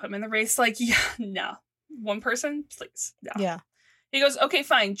Wraith to him. And the Wraith's no. One person? Please. No. Yeah. He goes, okay,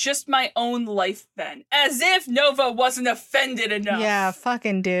 fine. Just my own life then. As if Nova wasn't offended enough. Yeah,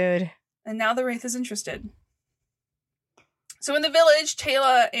 fucking dude. And now the Wraith is interested. So in the village,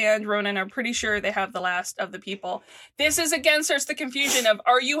 Tayla and Ronan are pretty sure they have the last of the people. This is again starts the confusion of,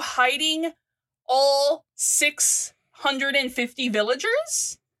 are you hiding all 650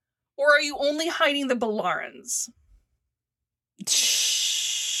 villagers? Or are you only hiding the Balarans?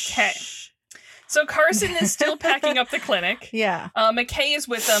 Okay. So Carson is still packing up the clinic. Yeah. McKay is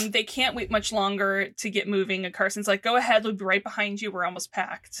with them. They can't wait much longer to get moving. And Carson's like, go ahead. We'll be right behind you. We're almost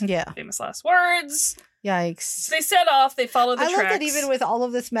packed. Yeah. Famous last words. Yikes. So they set off. They follow the tracks. I love that even with all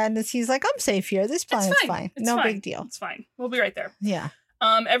of this madness, he's like, I'm safe here. This planet's fine. No big deal. It's fine. We'll be right there. Yeah.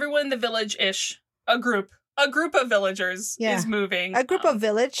 Everyone in the village-ish, a group of villagers is moving. A group of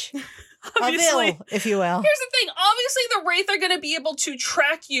village. Obviously, a vil, if you will. Here's the thing. Obviously, the Wraith are going to be able to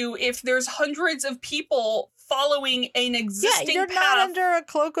track you if there's hundreds of people following an existing path. Yeah, you're not under a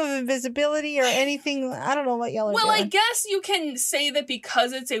cloak of invisibility or anything. I don't know what y'all are doing. Well, I guess you can say that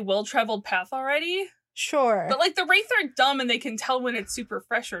because it's a well-traveled path already. Sure. But, like, the Wraith aren't dumb and they can tell when it's super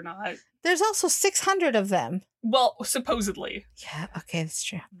fresh or not. There's also 600 of them. Well, supposedly. Yeah, okay, that's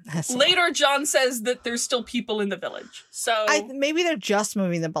true. Later, John says that there's still people in the village. So maybe they're just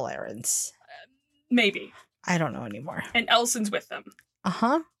moving the Balerans. Maybe. I don't know anymore. And Elson's with them.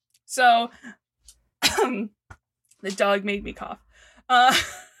 Uh-huh. So, the dog made me cough.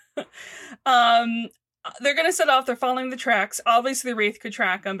 They're going to set off. They're following the tracks. Obviously, the Wraith could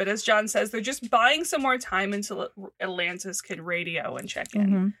track them, but as John says, they're just buying some more time until Atlantis could radio and check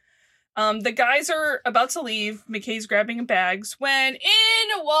in. The guys are about to leave. McKay's grabbing bags when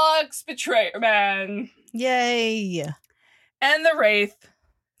in walks Betrayer Man. Yay. And the Wraith.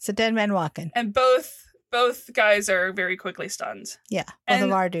 It's a dead man walking. And both guys are very quickly stunned. Yeah, both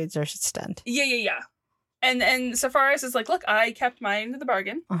of our dudes are stunned. Yeah. And Sepharis is like, look, I kept mine to the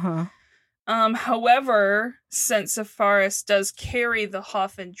bargain. Uh-huh. However, since Sepharis does carry the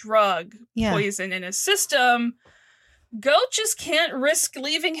Hoffman drug poison in his system, Goat just can't risk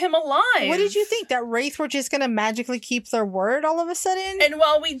leaving him alive. What did you think? That Wraith were just going to magically keep their word all of a sudden? And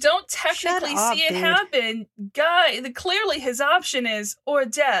while we don't technically see it happen, clearly his option is or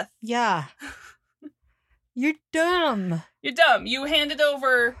death. Yeah. You're dumb. You're dumb. You handed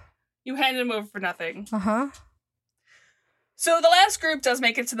him over for nothing. Uh-huh. So the last group does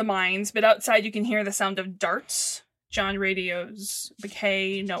make it to the mines, but outside you can hear the sound of darts. John radios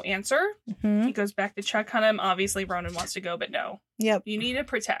McKay, no answer. Mm-hmm. He goes back to check on him. Obviously, Ronan wants to go, but no. Yep. You need to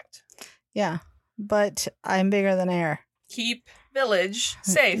protect. Yeah, but I'm bigger than air. Keep village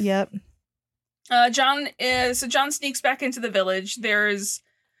safe. Yep. John sneaks back into the village. There's,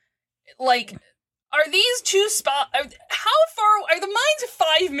 like... Are these two spots? How far are the mines? A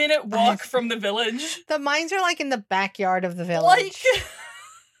 5-minute walk from the village. The mines are like in the backyard of the village. Like,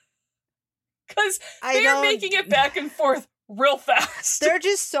 because they're making it back and forth real fast. They're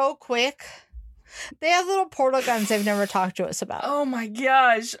just so quick. They have little portal guns they've never talked to us about. Oh my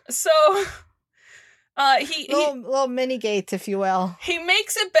gosh! So, little mini gates, if you will. He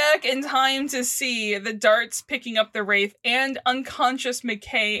makes it back in time to see the darts picking up the Wraith and unconscious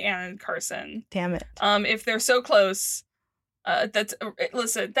McKay and Carson. Damn it! If they're so close, that's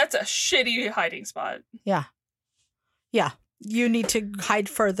a shitty hiding spot. Yeah. You need to hide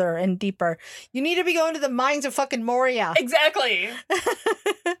further and deeper. You need to be going to the mines of fucking Moria. Exactly.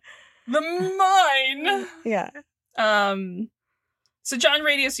 The mine. Yeah. So John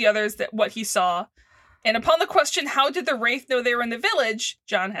radios the others what he saw. And upon the question, how did the Wraith know they were in the village?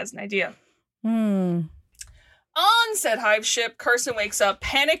 John has an idea. On said hive ship, Carson wakes up,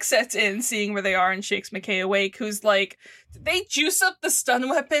 panic sets in, seeing where they are, and shakes McKay awake, who's like, did they juice up the stun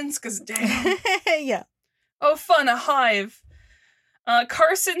weapons? Because damn. Yeah. Oh, fun, a hive.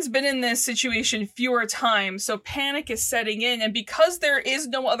 Carson's been in this situation fewer times, so panic is setting in, and because there is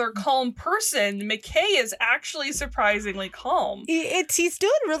no other calm person, McKay is actually surprisingly calm. He's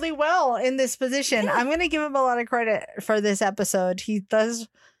doing really well in this position. Yeah. I'm going to give him a lot of credit for this episode. He does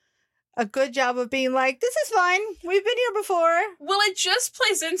a good job of being like, this is fine. We've been here before. Well, it just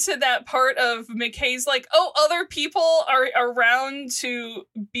plays into that part of McKay's like, oh, other people are around to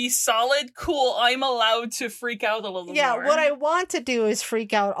be solid. Cool. I'm allowed to freak out a little more. Yeah, what I want to do is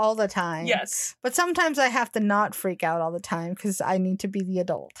freak out all the time. Yes. But sometimes I have to not freak out all the time because I need to be the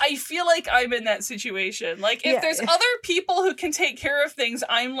adult. I feel like I'm in that situation. Like, if there's other people who can take care of things,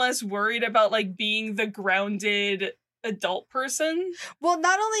 I'm less worried about, like, being the grounded adult person. Well,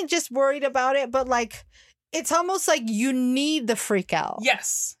 not only just worried about it, but like it's almost like you need the freak out.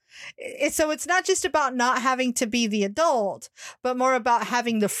 Yes. So it's not just about not having to be the adult, but more about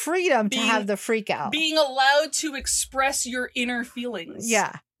having the freedom to have the freak out. Being allowed to express your inner feelings.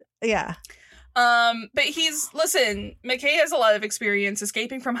 Yeah. Yeah. But McKay has a lot of experience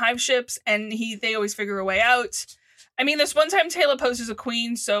escaping from hive ships, and they always figure a way out. I mean, this one time Taylor posed as a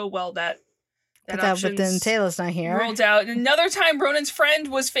queen, so but then Taylor's not here. Rolled out. Another time, Ronan's friend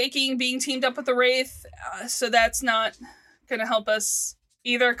was faking being teamed up with the Wraith, so that's not going to help us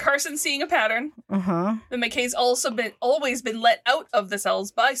either. Carson seeing a pattern. Uh-huh. The McKay's always been let out of the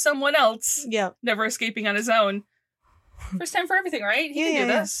cells by someone else. Yeah. Never escaping on his own. First time for everything, right? He can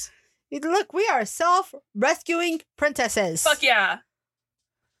do this. Look, we are self-rescuing princesses. Fuck yeah.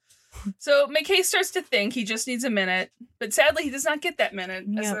 So McKay starts to think he just needs a minute, but sadly he does not get that minute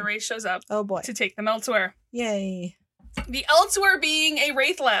as the Wraith shows up. Oh boy. To take them elsewhere. Yay. The elsewhere being a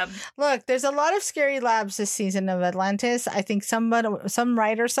Wraith lab. Look, there's a lot of scary labs this season of Atlantis. I think some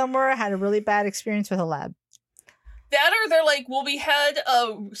writer somewhere had a really bad experience with a lab. That or they're like, well, we had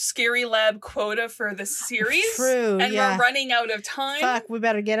a scary lab quota for the series. True, and we're running out of time. Fuck, we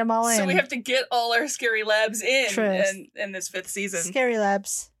better get them all in. So we have to get all our scary labs in this 5th season. Scary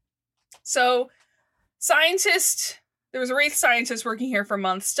labs. So There was a Wraith scientist working here for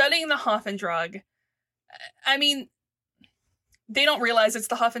months, studying the Hoffen drug. I mean, they don't realize it's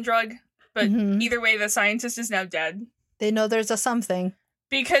the Hoffen drug, but either way, the scientist is now dead. They know there's a something.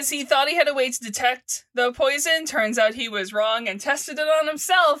 Because he thought he had a way to detect the poison. Turns out he was wrong and tested it on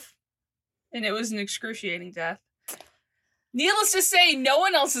himself. And it was an excruciating death. Needless to say, no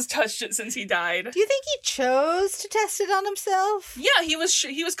one else has touched it since he died. Do you think he chose to test it on himself? Yeah, he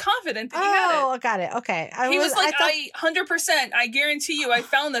was confident that he had it. Oh, I got it. Okay. He was like, 100%, I guarantee you, I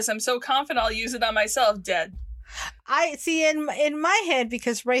found this. I'm so confident I'll use it on myself. Dead. I see in my head,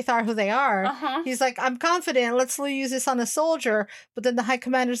 because Wraith are who they are, he's like, I'm confident, let's use this on a soldier. But then the High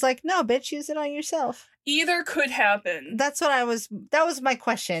Commander's like, no, bitch, use it on yourself. Either could happen. That was my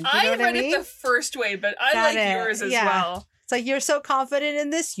question. I read it the first way, but I like yours as well. It's like, you're so confident in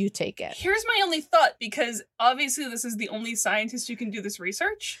this, you take it. Here's my only thought, because obviously this is the only scientist who can do this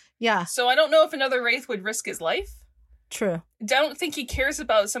research. Yeah. So I don't know if another Wraith would risk his life. True. I don't think he cares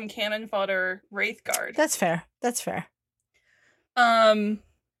about some cannon fodder Wraith guard. That's fair. I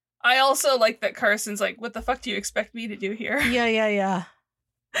also like that Carson's like, what the fuck do you expect me to do here? Yeah.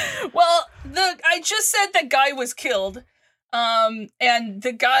 Well, I just said that guy was killed. And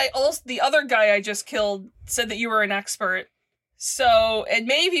the other guy I just killed said that you were an expert. So it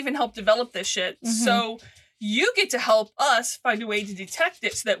may have even helped develop this shit. So you get to help us find a way to detect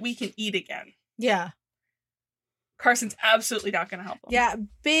it so that we can eat again. Yeah. Carson's absolutely not going to help him. Yeah,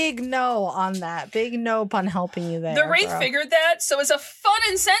 big no on that. Big no on helping you there. The Wraith figured that, so as a fun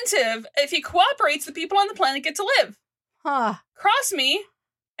incentive, if he cooperates, the people on the planet get to live. Huh. Cross me,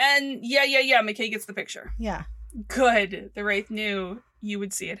 and yeah, McKay gets the picture. Yeah. Good. The Wraith knew you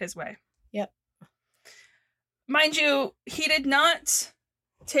would see it his way. Yep. Mind you, he did not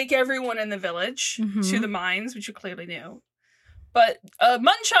take everyone in the village to the mines, which you clearly knew. But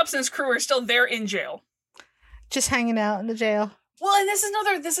Muttonchops and his crew are still there in jail. Just hanging out in the jail. Well, and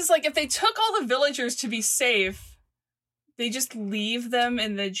this is like, if they took all the villagers to be safe, they just leave them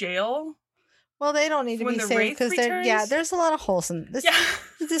in the jail. Well, they don't need to be safe because there's a lot of holes in this. Yeah.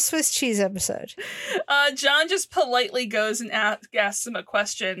 The Swiss cheese episode. John just politely goes and asks him a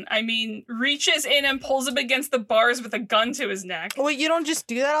question. I mean, reaches in and pulls him against the bars with a gun to his neck. Well, you don't just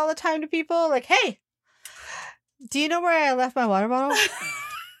do that all the time to people? Like, hey, do you know where I left my water bottle?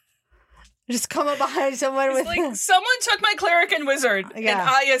 Just come up behind someone with... like, someone took my cleric and wizard, and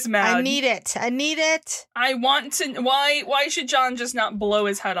I is mad. I need it. I want to... Why should John just not blow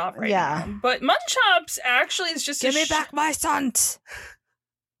his head off right now? But Muttonchops actually is just Give me back my sons!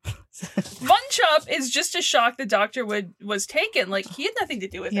 Muttonchop is just a shock the doctor was taken. Like, he had nothing to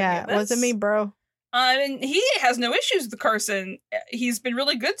do with it. Yeah, it wasn't me, bro. And he has no issues with Carson. He's been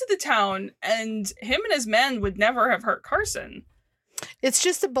really good to the town, and him and his men would never have hurt Carson. It's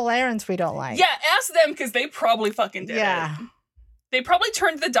just the Balarans we don't like. Yeah, ask them, because they probably fucking did it. They probably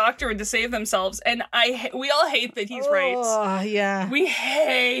turned to the doctor and to save themselves, and we all hate that he's right. Oh, yeah. We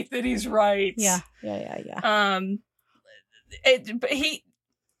hate that he's right. Yeah.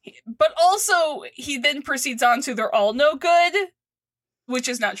 But also, he then proceeds on to they're all no good, which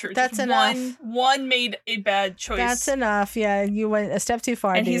is not true. That's enough. One made a bad choice. That's enough. Yeah, you went a step too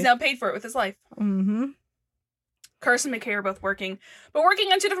far, and he's now paid for it with his life. Carson and McKay are both working, but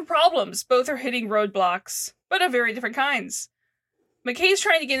working on two different problems. Both are hitting roadblocks, but of very different kinds. McKay's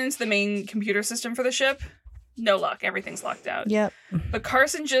trying to get into the main computer system for the ship. No luck. Everything's locked out. Yep. But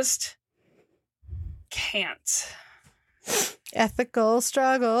Carson just can't. Ethical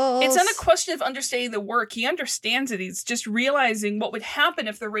struggles. It's not a question of understanding the work. He understands it. He's just realizing what would happen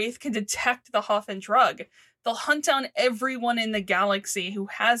if the Wraith can detect the Hoffen drug. They'll hunt down everyone in the galaxy who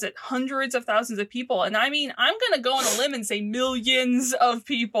has it. Hundreds of thousands of people. And I mean, I'm going to go on a limb and say millions of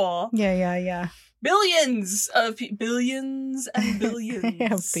people. Yeah. Billions of billions and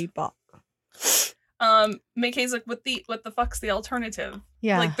billions. People. McKay's like, what the fuck's the alternative?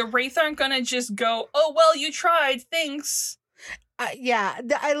 Yeah. Like, the Wraith aren't going to just go, oh, well, you tried. Thanks.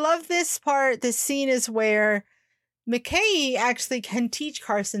 I love this part. This scene is where McKay actually can teach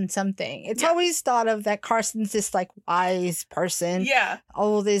Carson something. It's always thought of that Carson's this like wise person. Yeah.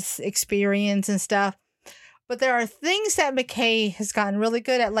 All this experience and stuff. But there are things that McKay has gotten really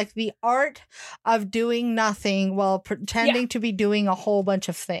good at, like the art of doing nothing while pretending to be doing a whole bunch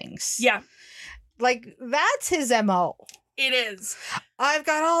of things. Yeah. Like, that's his MO. It is. I've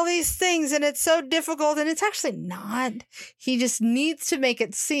got all these things and it's so difficult, and it's actually not. He just needs to make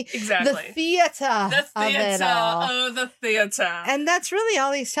it see exactly the theater of it all. Oh, the theater. And that's really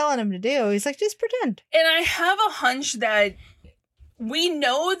all he's telling him to do. He's like, just pretend. And I have a hunch that we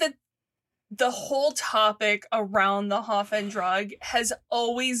know that the whole topic around the Hafen drug has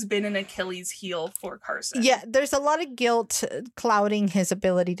always been an Achilles heel for Carson. Yeah, there's a lot of guilt clouding his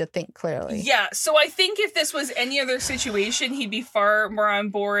ability to think clearly. Yeah, so I think if this was any other situation, he'd be far more on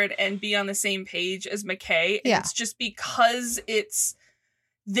board and be on the same page as McKay. And it's just because it's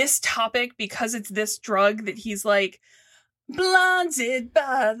this topic, because it's this drug, that he's like, blinded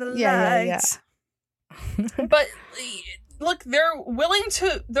by the lights. But look,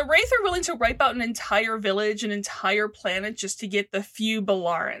 the Wraith are willing to wipe out an entire village, an entire planet, just to get the few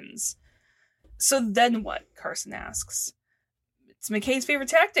Balarans. So then what? Carson asks. It's McKay's favorite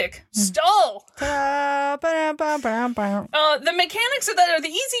tactic. Stall! The mechanics of that are the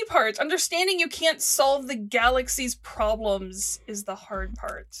easy parts. Understanding you can't solve the galaxy's problems is the hard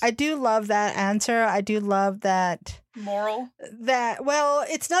part. I do love that answer. I do love that... moral? Well,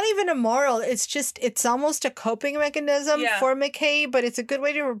 it's not even a moral. It's almost a coping mechanism for McKay, but it's a good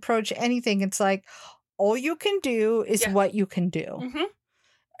way to approach anything. It's like, all you can do is what you can do. Mm-hmm.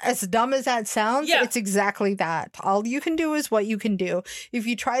 As dumb as that sounds, it's exactly that. All you can do is what you can do. If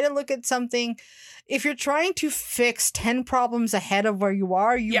you try to look at something, if you're trying to fix 10 problems ahead of where you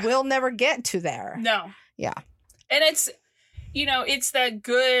are, you will never get to there. No. Yeah. And it's, it's that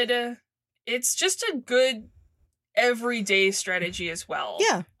good, it's just a good everyday strategy as well.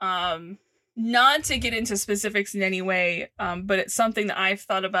 Yeah. Not to get into specifics in any way, but it's something that I've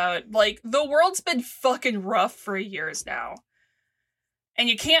thought about. Like, the world's been fucking rough for years now. And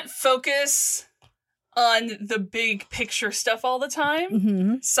you can't focus on the big picture stuff all the time.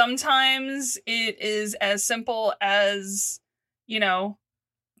 Mm-hmm. Sometimes it is as simple as, we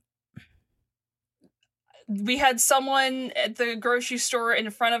had someone at the grocery store in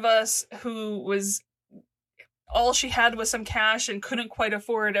front of us who was, all she had was some cash and couldn't quite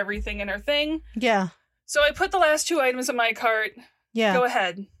afford everything in her thing. Yeah. So I put the last 2 items in my cart. Yeah. Go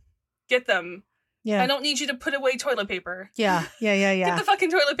ahead. Get them. Yeah. I don't need you to put away toilet paper. Yeah. Get the fucking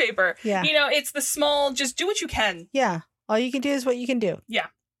toilet paper. Yeah. It's the small, just do what you can. Yeah. All you can do is what you can do. Yeah.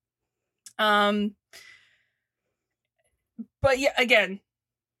 But yeah, again,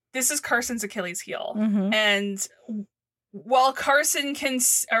 this is Carson's Achilles heel. Mm-hmm. And while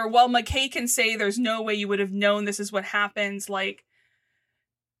McKay can say there's no way you would have known this is what happens, like,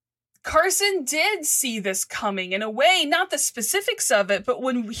 Carson did see this coming in a way, not the specifics of it, but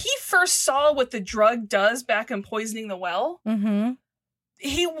when he first saw what the drug does back in Poisoning the Well,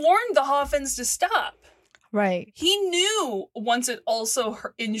 he warned the Hafens to stop. Right. He knew once it also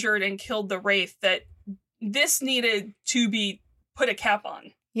injured and killed the Wraith that this needed to be put a cap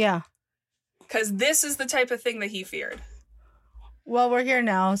on. Yeah. Because this is the type of thing that he feared. Well, we're here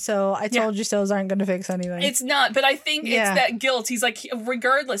now, so I told you so's aren't going to fix anything. It's not, but I think it's that guilt. He's like,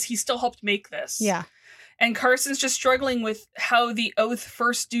 regardless, he still helped make this. Yeah. And Carson's just struggling with how the oath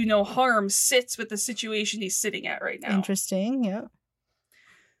first do no harm sits with the situation he's sitting at right now. Interesting, yeah.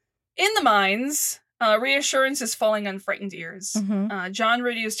 In the mines, reassurance is falling on frightened ears. Mm-hmm. John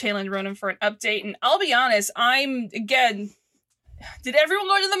radios Talon Ronan for an update, and I'll be honest, did everyone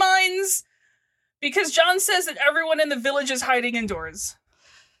go to the mines? Because John says that everyone in the village is hiding indoors.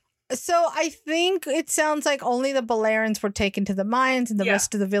 So I think it sounds like only the Balarans were taken to the mines and the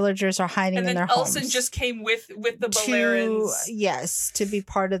rest of the villagers are hiding in their homes. And then Elson just came with the Balarans. Yes, to be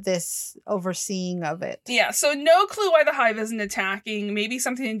part of this overseeing of it. Yeah, so no clue why the Hive isn't attacking. Maybe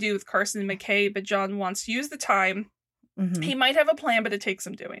something to do with Carson and McKay, but John wants to use the time. Mm-hmm. He might have a plan, but it takes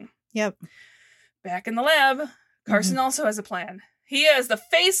some doing. Yep. Back in the lab, Carson also has a plan. He has the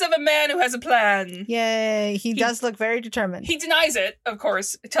face of a man who has a plan. Yay. He does look very determined. He denies it, of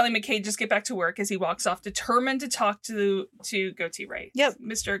course, telling McKay just get back to work as he walks off, determined to talk to Goatee Ray. Yep.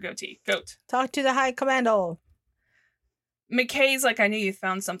 Mr. Goatee. Goat. Talk to the High Commando. McKay's like, I knew you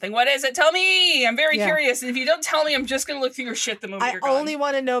found something. What is it? Tell me! I'm very curious. And if you don't tell me, I'm just going to look through your shit the moment you're gone. I only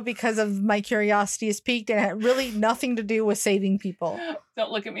want to know because of my curiosity is piqued and it had really nothing to do with saving people.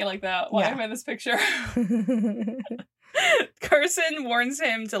 Don't look at me like that. Why am I in this picture? Carson warns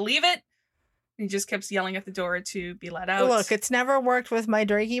him to leave it. He just keeps yelling at the door to be let out. Look, it's never worked with my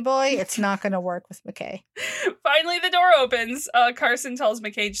Drakey boy. It's not going to work with McKay. Finally, the door opens. Carson tells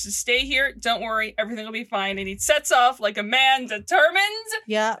McKay just to stay here. Don't worry. Everything will be fine. And he sets off like a man determined.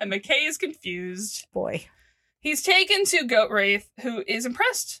 Yeah. And McKay is confused. Boy. He's taken to Goat Wraith, who is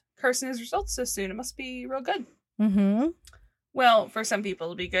impressed. Carson has results so soon. It must be real good. Mm-hmm. Well, for some people,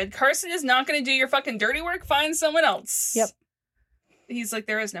 it'll be good. Carson is not going to do your fucking dirty work. Find someone else. Yep. He's like,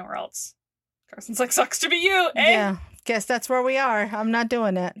 there is nowhere else. Carson's like, sucks to be you, eh? Yeah. Guess that's where we are. I'm not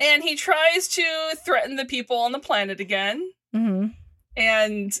doing it. And he tries to threaten the people on the planet again. Mm-hmm.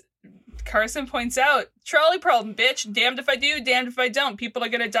 And Carson points out, trolley problem, bitch. Damned if I do, damned if I don't. People are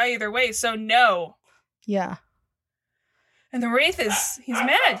going to die either way, so no. Yeah. And the Wraith he's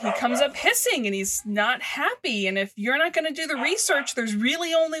mad. He comes up hissing and he's not happy. And if you're not going to do the research, there's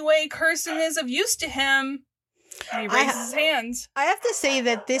really only way Carson is of use to him. And he raises his hands. I have to say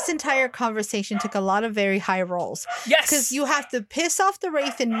that this entire conversation took a lot of very high rolls. Yes. Because you have to piss off the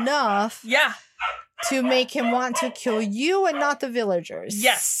Wraith enough. Yeah. To make him want to kill you and not the villagers.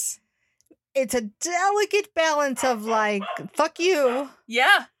 Yes. It's a delicate balance of like, fuck you.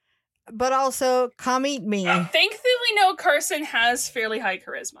 Yeah. But also, come eat me. Thankfully, we know Carson has fairly high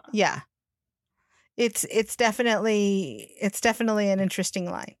charisma. Yeah. It's definitely an interesting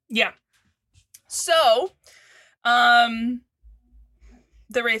line. Yeah. So, the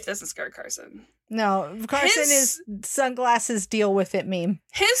Wraith doesn't scare Carson. No, Carson is sunglasses deal with it meme.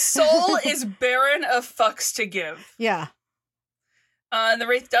 His soul is barren of fucks to give. Yeah. And the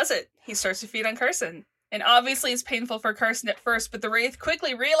Wraith does it. He starts to feed on Carson. And obviously it's painful for Carson at first, but the Wraith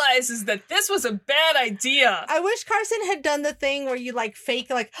quickly realizes that this was a bad idea. I wish Carson had done the thing where you like fake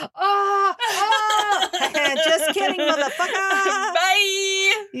just kidding, motherfucker.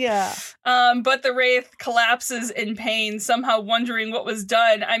 Bye. Yeah. But the Wraith collapses in pain, somehow wondering what was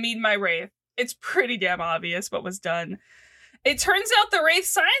done. I mean, my Wraith. It's pretty damn obvious what was done. It turns out the Wraith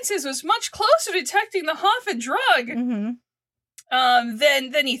Sciences was much closer to detecting the Hoffen drug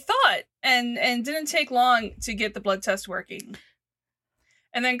than he thought, and didn't take long to get the blood test working.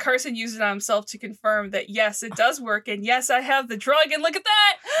 And then Carson used it on himself to confirm that yes, it does work, and yes, I have the drug, and look at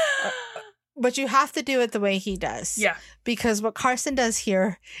that! But you have to do it the way he does. Yeah. Because what Carson does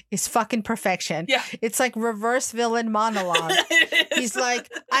here is fucking perfection. Yeah. It's like reverse villain monologue. He's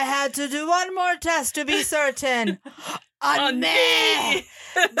like, I had to do one more test to be certain. On me.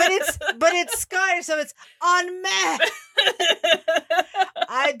 But it's Sky, so it's on me.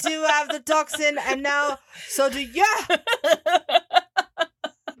 I do have the toxin, and now so do you.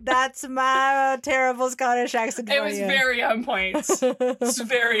 That's my terrible Scottish accent. It was very on point. It's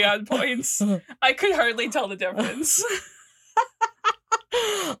very on point. I could hardly tell the difference.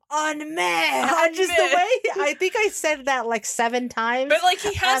 On me. The way I think I said that like 7 times. But like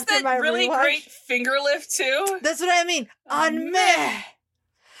he has that really great finger lift too. That's what I mean. On me.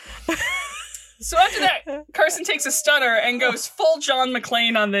 So after that, Carson takes a stunner and goes full John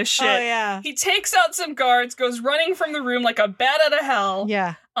McClane on this shit. Oh, yeah. He takes out some guards, goes running from the room like a bat out of hell.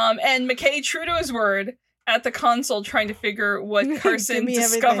 Yeah. And McKay, true to his word, at the console trying to figure what Carson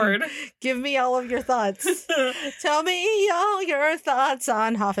discovered. Give me all of your thoughts. Tell me all your thoughts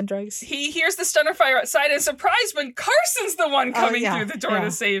on Hoffendrugs. He hears the stunner fire outside and is surprised when Carson's the one coming through the door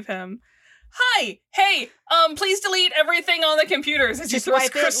to save him. Hi, hey, please delete everything on the computers as he throws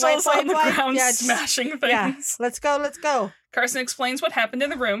crystals on the ground, smashing things. Yeah. Let's go. Carson explains what happened in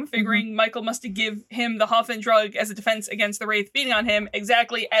the room, figuring Michael must have give him the Hoffen drug as a defense against the Wraith beating on him,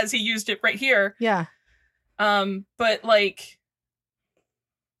 exactly as he used it right here. Yeah. But like,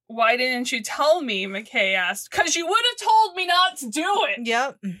 why didn't you tell me? McKay asked. Because you would have told me not to do it.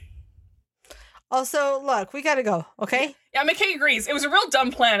 Yep. Also, look, we gotta go, okay? Yeah, McKay agrees. It was a real dumb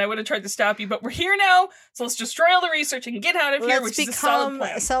plan. I would have tried to stop you, but we're here now, so let's destroy all the research and get out of here, which is a solid plan. Let's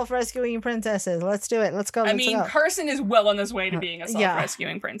become self-rescuing princesses. Let's do it. Let's go. I mean, Carson is well on his way to being a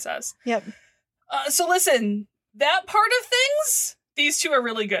self-rescuing princess. Yep. So listen, that part of things, these two are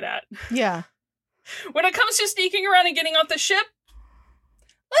really good at. Yeah. When it comes to sneaking around and getting off the ship,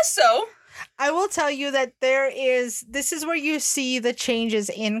 less so. I will tell you that this is where you see the changes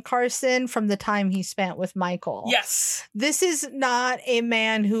in Carson from the time he spent with Michael. Yes. This is not a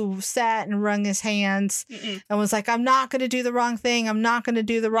man who sat and wrung his hands and was like, I'm not going to do the wrong thing. I'm not going to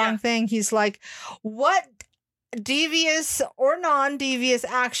do the wrong thing. He's like, what devious or non-devious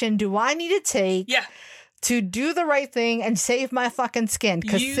action do I need to take to do the right thing and save my fucking skin?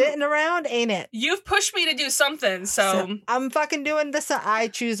 Because sitting around ain't it. You've pushed me to do something, so I'm fucking doing this. I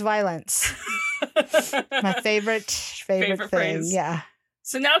choose violence. My favorite thing. Phrase. Yeah.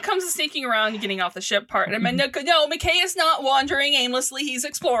 So now comes the sneaking around and getting off the ship part. And no, McKay is not wandering aimlessly. He's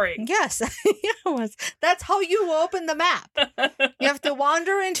exploring. Yes. That's how you open the map. You have to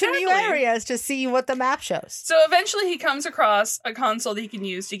wander into new areas to see what the map shows. So eventually he comes across a console that he can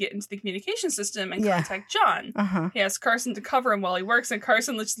use to get into the communication system and contact John. He asks Carson to cover him while he works, and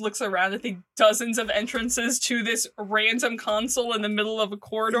Carson just looks around at the dozens of entrances to this random console in the middle of a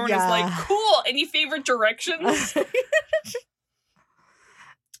corridor and is like, cool, any favorite directions?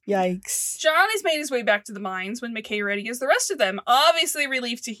 Yikes. John has made his way back to the mines when McKay ready as the rest of them. Obviously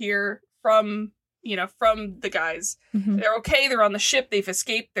relieved to hear from the guys. They're okay, they're on the ship, they've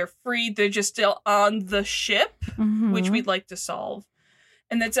escaped, they're free, they're just still on the ship, which we'd like to solve.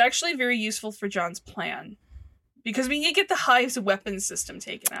 And that's actually very useful for John's plan. Because we need to get the Hive's weapons system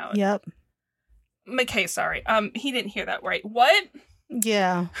taken out. Yep. McKay, sorry. He didn't hear that right. What?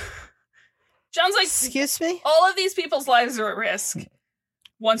 Yeah. John's like, excuse me? All of these people's lives are at risk.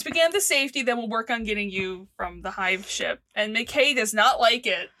 Once we get the safety, then we'll work on getting you from the Hive ship. And McKay does not like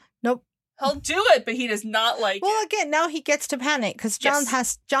it. Nope. He'll do it, but he does not like it. Well, again, now he gets to panic because John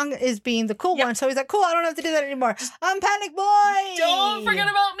is being the cool one, so he's like, "Cool, I don't have to do that anymore. I'm Panic Boy. Don't forget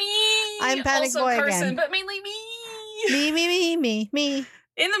about me. I'm Panic Boy Carson, again, but mainly me. Me.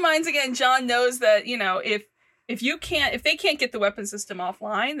 In the mines again, John knows that if they can't get the weapon system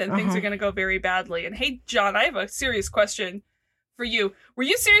offline, then things are going to go very badly. And hey, John, I have a serious question for you. Were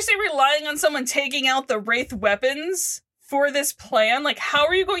you seriously relying on someone taking out the Wraith weapons for this plan? Like, how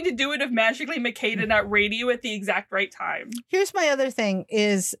are you going to do it if magically McKay did not raid you at the exact right time? Here's my other thing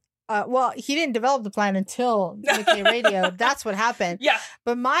is, he didn't develop the plan until McKay radioed. That's what happened. Yeah.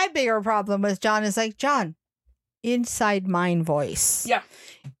 But my bigger problem was John is like, John, inside mind voice. Yeah.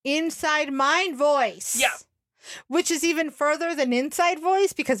 Inside mind voice. Yeah. Which is even further than inside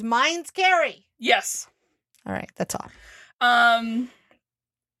voice because mind's scary. Yes. All right, that's all.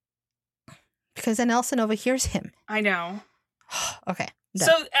 Because then Elson overhears him. I know. Okay. Done.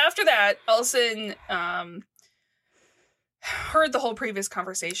 So after that, Elson heard the whole previous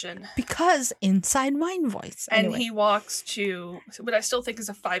conversation. Because inside mind voice. And he walks to what I still think is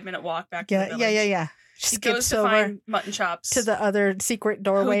a 5-minute walk back to the village. Yeah. He goes to find Mutton Chops. To the other secret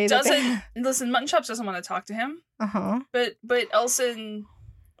doorway. Listen, Mutton Chops doesn't want to talk to him. But Elson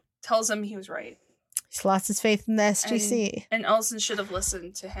tells him he was right. He's lost his faith in the SGC. And Elson should have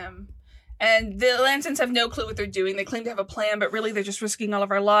listened to him. And the Lanterns have no clue what they're doing. They claim to have a plan, but really they're just risking all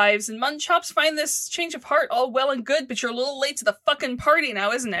of our lives. And Mutton Chops find this change of heart all well and good, but you're a little late to the fucking party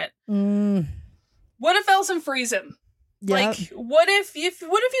now, isn't it? What if Elson frees him? Yep. Like, what if you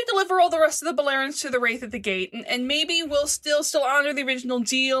deliver all the rest of the Balerans to the Wraith at the gate, and maybe we'll still honor the original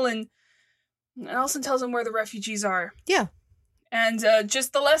deal, and Elson tells him where the refugees are. Yeah. And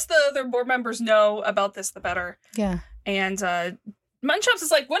just the less the other board members know about this, the better. Yeah. And Mutton Chops is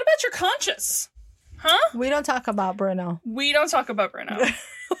like, what about your conscience? Huh? We don't talk about Bruno.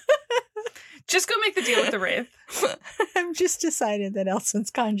 Just go make the deal with the Wraith. I've just decided that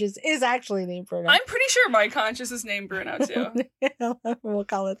Elson's conscience is actually named Bruno. I'm pretty sure my conscience is named Bruno, too. We'll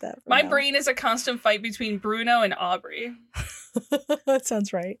call it that. My brain is a constant fight between Bruno and Aubrey. That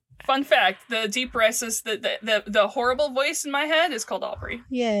sounds right. Fun fact, the deep recess, the horrible voice in my head is called Aubrey.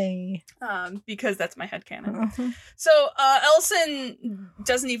 Yay. Because that's my headcanon. So Elson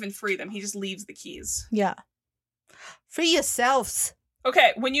doesn't even free them. He just leaves the keys. Yeah. Free yourselves.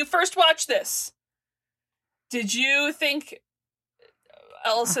 Okay, when you first watched this, did you think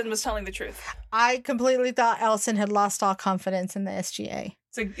Elson was telling the truth? I completely thought Elson had lost all confidence in the SGA.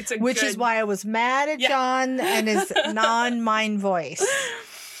 Which is why I was mad at John and his non-mind voice.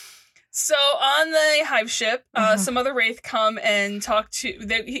 So on the Hive ship, some other Wraith come and talk to...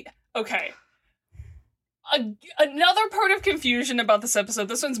 Another part of confusion about this episode,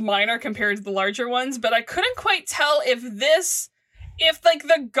 this one's minor compared to the larger ones, but I couldn't quite tell if the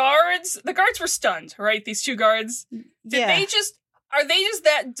guards were stunned, right? These two guards. Are they just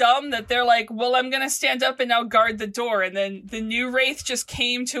that dumb that they're like, well, I'm going to stand up and now guard the door. And then the new Wraith just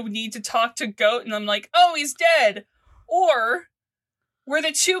came to need to talk to Goat. And I'm like, oh, he's dead. Or were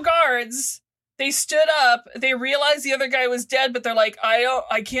the two guards, they stood up, they realized the other guy was dead, but they're like,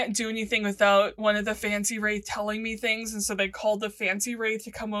 I can't do anything without one of the fancy Wraith telling me things. And so they called the fancy Wraith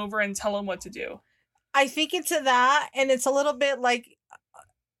to come over and tell them what to do. I think it's that. And it's a little bit like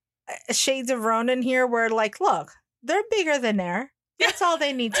Shades of Ronin here where like, look, they're bigger than air. That's all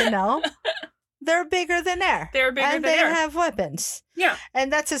they need to know. They're bigger than air. And they have weapons. Yeah.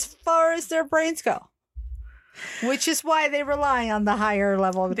 And that's as far as their brains go. Which is why they rely on the higher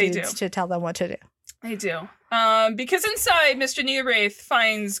level dudes to tell them what to do. They do. Because inside, Mr. New Wraith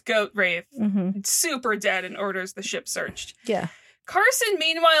finds Goat Wraith super dead and orders the ship searched. Yeah. Carson,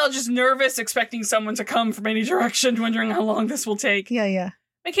 meanwhile, just nervous, expecting someone to come from any direction, wondering how long this will take. Yeah.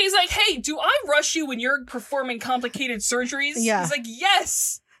 McKay's like, hey, do I rush you when you're performing complicated surgeries? Yeah. He's like,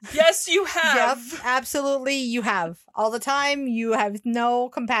 yes. Yes, you have. Yep, absolutely, you have. All the time, you have no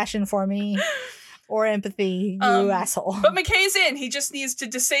compassion for me or empathy, you asshole. But McKay's in. He just needs to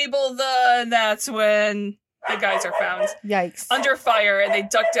disable and that's when the guys are found. Yikes. Under fire, and they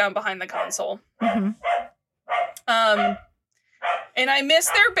duck down behind the console. And I miss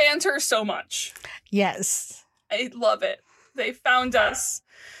their banter so much. Yes. I love it. They found us.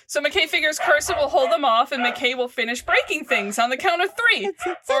 So McKay figures Carson will hold them off, and McKay will finish breaking things on the count of 3.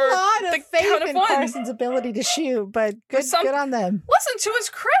 It's a lot of faith in Carson's ability to shoot, but good on them. Listen, to his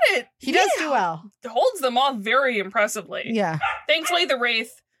credit, he does do well. Holds them off very impressively. Yeah. Thankfully, the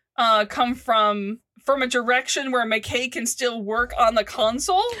Wraith come from a direction where McKay can still work on the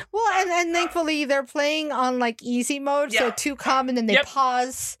console. Well, and thankfully they're playing on like easy mode, so 2 come and then they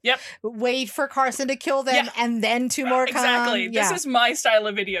pause, wait for Carson to kill them, and then 2 more come. Exactly. This is my style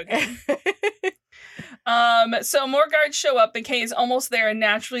of video game. So more guards show up. McKay is almost there, and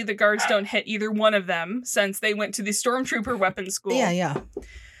naturally the guards don't hit either one of them since they went to the Stormtrooper weapons school. Yeah.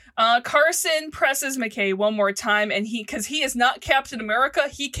 Carson presses McKay one more time, and because he is not Captain America,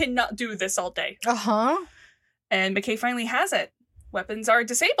 he cannot do this all day. And McKay finally has it. Weapons are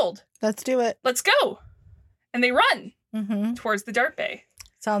disabled. Let's do it. Let's go. And they run towards the dart bay.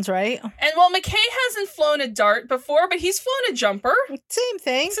 Sounds right. And while McKay hasn't flown a dart before, but he's flown a jumper. Same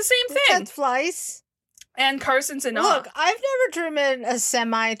thing. It's the same thing. Ted flies. And Carson's in awe. Look, I've never driven a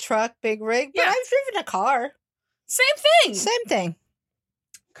semi-truck big rig, but I've driven a car. Same thing.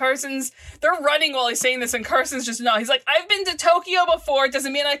 They're running while he's saying this, and Carson's just not. He's like, I've been to Tokyo before. It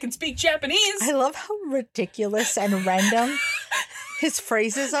doesn't mean I can speak Japanese. I love how ridiculous and random his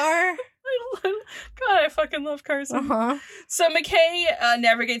phrases are. God, I fucking love Carson. So McKay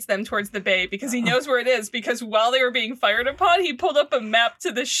navigates them towards the bay because he knows where it is, because while they were being fired upon, he pulled up a map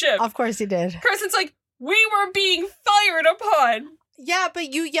to the ship. Of course he did. Carson's like, we were being fired upon. Yeah,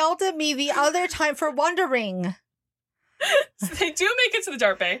 but you yelled at me the other time for wondering. So they do make it to the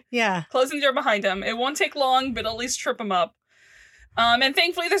dart bay. Yeah. Closing the door behind them. It won't take long, but at least trip them up. And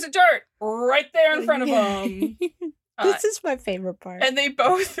thankfully there's a dart right there in front of them. This is my favorite part. And they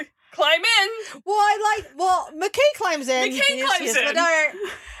both climb in. Well, McKay climbs in. McKay climbs in. The dart.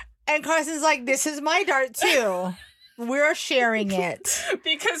 And Carson's like, this is my dart too. We're sharing it.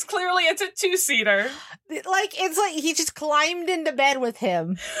 Because clearly it's a 2-seater. It's like he just climbed into bed with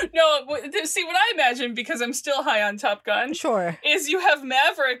him. No, see, what I imagine, because I'm still high on Top Gun. Sure. Is you have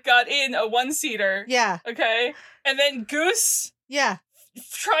Maverick got in a 1-seater. Yeah. Okay? And then Goose. Yeah.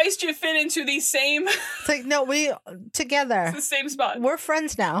 Tries to fit into the same. It's like, no, we together. It's the same spot. We're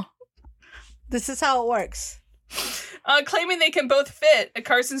friends now. This is how it works. Claiming they can both fit.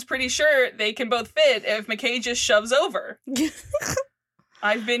 Carson's pretty sure they can both fit if McKay just shoves over.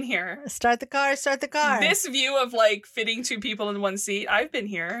 I've been here. Start the car. This view of like fitting 2 people in 1 seat, I've been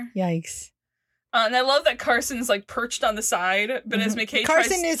here. Yikes. And I love that Carson's like perched on the side, but as McKay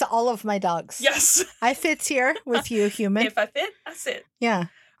Carson is all of my dogs. Yes. I fit here with you, human. If I fit, I sit. Yeah.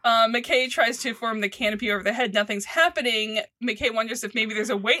 McKay tries to form the canopy over the head. Nothing's happening. McKay wonders if maybe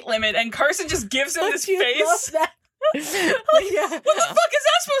there's a weight limit, and Carson just gives him this face. Love that. What the fuck is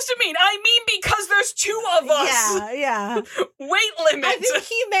that supposed to mean? I mean, because there's 2 of us. Yeah. Weight limit. I think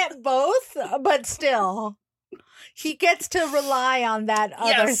he meant both, but still. He gets to rely on that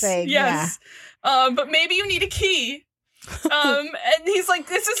other thing. Yes. Yeah. But maybe you need a key. And he's like,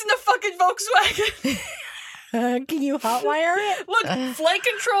 this isn't a fucking Volkswagen. Can you hotwire it? Look, flight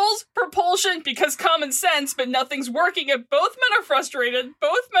controls, propulsion, because common sense, but nothing's working. And both men are frustrated.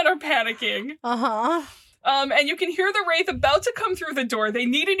 Both men are panicking. And you can hear the Wraith about to come through the door. They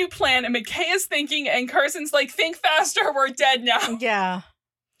need a new plan, and McKay is thinking, and Carson's like, think faster, we're dead now. Yeah.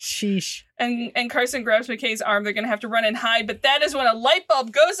 Sheesh. And Carson grabs McKay's arm. They're going to have to run and hide, but that is when a light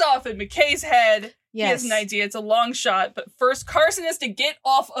bulb goes off in McKay's head. Yes. He has an idea. It's a long shot, but first Carson has to get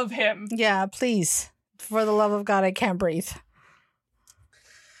off of him. Yeah, please. For the love of God, I can't breathe.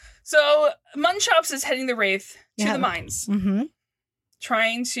 So Munchops is heading the Wraith to the mines.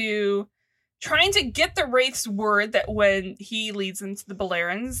 Trying to get the Wraith's word that when he leads them to the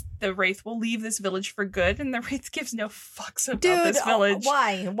Balerans, the Wraith will leave this village for good, and the Wraith gives no fucks about this village.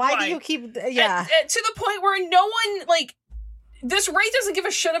 Why? Why do you keep... Yeah. To the point where no one, like... This Wraith doesn't give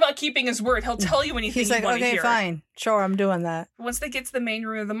a shit about keeping his word. He'll tell you anything you want to hear. He's like, okay, fine. Sure, I'm doing that. Once they get to the main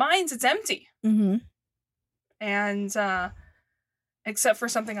room of the mines, it's empty. And, except for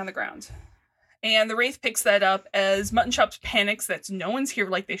something on the ground. And the Wraith picks that up as Mutton Chops panics that no one's here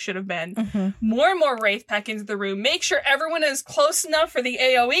like they should have been. More and more Wraith pack into the room. Make sure everyone is close enough for the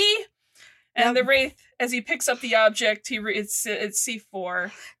AoE. And the Wraith, as he picks up the object, it's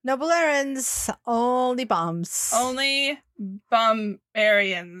C4. No Balerans, only bombs. Only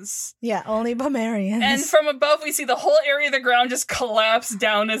Bombarians. Yeah, only Bombarians. And from above, we see the whole area of the ground just collapse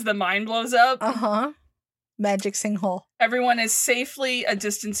down as the mine blows up. Magic sinkhole. Everyone is safely a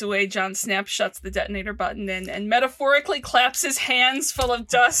distance away. John Snap shuts the detonator button and metaphorically claps his hands full of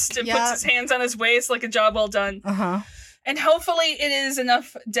dust and puts his hands on his waist like a job well done. And hopefully it is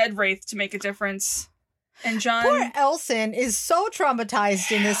enough dead Wraith to make a difference. And John... Poor Elson is so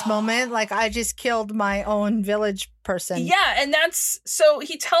traumatized in this moment. Like, I just killed my own village person. Yeah, and that's... So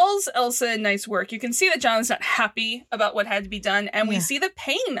he tells Elsa, nice work. You can see that John's not happy about what had to be done. And we see the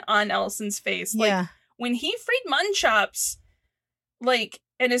pain on Elson's face. Like, when he freed Munchops, like,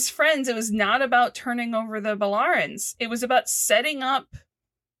 and his friends, it was not about turning over the Balarans. It was about setting up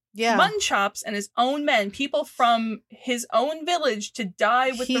Munchops and his own men, people from his own village, to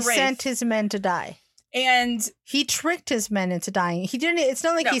die with the Wraith. He sent his men to die. And he tricked his men into dying. He didn't. It's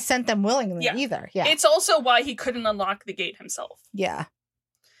not like he sent them willingly either. Yeah. It's also why he couldn't unlock the gate himself. Yeah.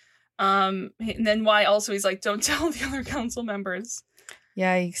 And then why also he's like, don't tell the other council members.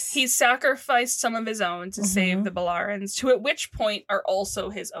 Yikes. He sacrificed some of his own to save the Balarans, who at which point are also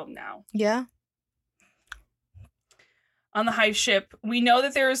his own now. Yeah. On the Hive ship, we know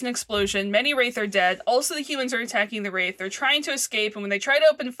that there is an explosion. Many Wraith are dead. Also, the humans are attacking the Wraith. They're trying to escape, and when they try to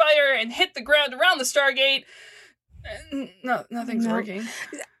open fire and hit the ground around the Stargate, nothing's working.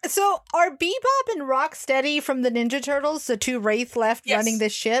 So, are Bebop and Rocksteady from the Ninja Turtles the two Wraith left running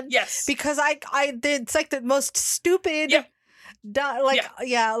this ship? Yes. Because it's like the most stupid...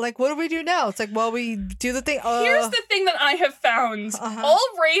 Like, what do we do now? It's like, well, we do the thing. Here's the thing that I have found. All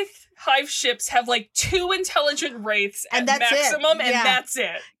Wraith Hive ships have like 2 intelligent Wraiths at maximum, and that's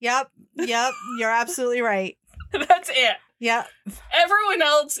it. Yep. You're absolutely right. That's it. Yep. Everyone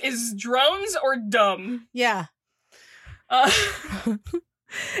else is drones or dumb. Yeah.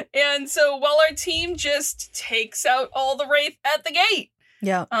 And so while our team just takes out all the Wraith at the gate.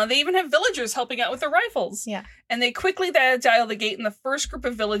 Yeah. They even have villagers helping out with their rifles. Yeah. And they quickly dial the gate, and the first group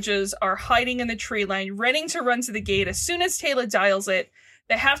of villagers are hiding in the tree line, ready to run to the gate as soon as Taylor dials it.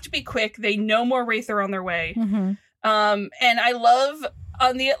 They have to be quick. They know more Wraith are on their way. Mm-hmm. And I love,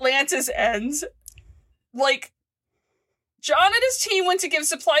 on the Atlantis end, like, John and his team went to give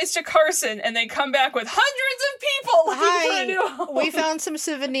supplies to Carson, and they come back with hundreds of people looking for a new home. We found some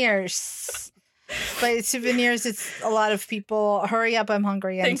souvenirs. But souvenirs, it's a lot of people. Hurry up, I'm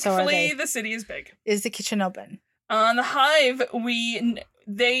hungry. And thankfully, so are they. the city is big. Is the kitchen open? On the Hive,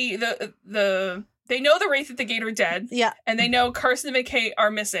 they know the Wraith at the gate are dead. Yeah. And they know Carson and McKay are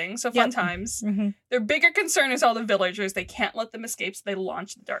missing, so fun times. Mm-hmm. Their bigger concern is all the villagers. They can't let them escape, so they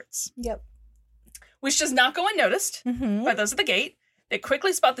launch the darts. Yep. Which does not go unnoticed by those at the gate. They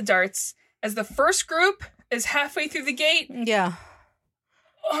quickly spot the darts. As the first group is halfway through the gate... Yeah.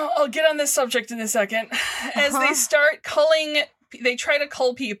 I'll get on this subject in a second. As they start culling, they try to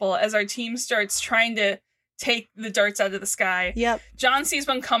cull people as our team starts trying to take the darts out of the sky. Yep. John sees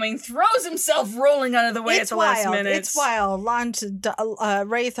one coming, throws himself rolling out of the way at the last minute. It's wild.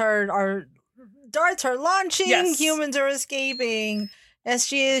 Wraith are darts are launching. Yes. Humans are escaping.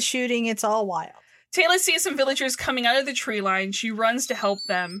 SG is shooting. It's all wild. Taylor sees some villagers coming out of the tree line. She runs to help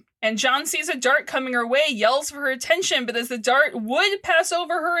them. And John sees a dart coming her way, yells for her attention, but as the dart would pass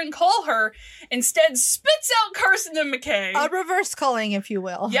over her and call her, instead spits out Carson and McKay. A reverse culling, if you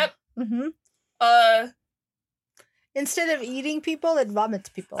will. Yep. Mm-hmm. Instead of eating people, it vomits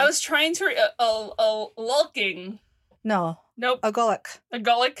people. I was trying to... lulking. No. Nope. A gullick. A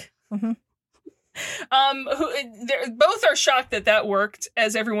gullick? Mm-hmm. Both are shocked that worked,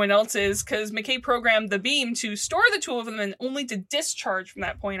 as everyone else is, because McKay programmed the beam to store the two of them and only to discharge from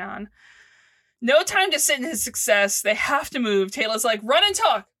that point on. No time to sit in his success. They have to move. Taylor's like, run and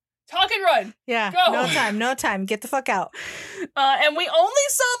talk. Talk and run. Yeah. Go. No time. Get the fuck out. And we only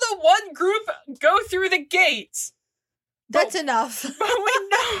saw the one group go through the gate. That's enough. But we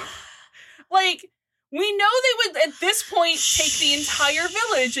know, we know they would, at this point, take the entire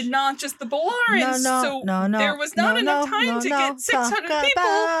village and not just the Balarans. So there was not enough time to get 600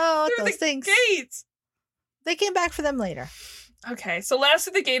 people through the gates. They came back for them later. Okay, so last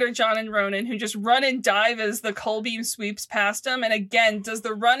of the gate are John and Ronan, who just run and dive as the cull beam sweeps past them. And again, does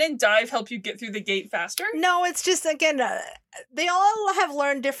the run and dive help you get through the gate faster? No, it's just, again, they all have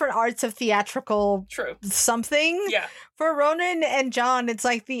learned different arts of theatrical something. Yeah. For Ronan and John, it's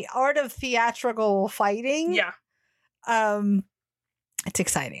like the art of theatrical fighting. Yeah. It's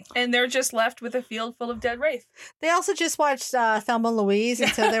exciting. And they're just left with a field full of dead Wraith. They also just watched Thelma and Louise,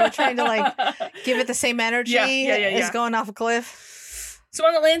 and so they were trying to give it the same energy as going off a cliff. So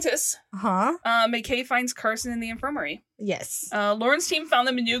on Atlantis, McKay finds Carson in the infirmary. Yes. Lauren's team found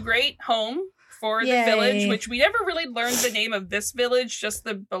them a new great home for the village, which we never really learned the name of this village, just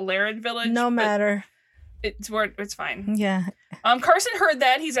the Balaran village. No matter. It's fine. Yeah. Carson heard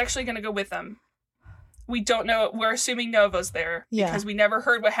that. He's actually going to go with them. We don't know. We're assuming Nova's there because we never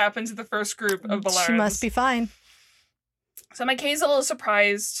heard what happened to the first group of Balarans. She must be fine. So McKay's a little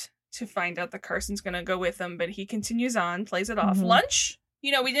surprised to find out that Carson's going to go with them, but he continues on, plays it off. Lunch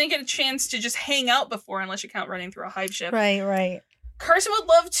we didn't get a chance to just hang out before, unless you count running through a hive ship. Right. Carson would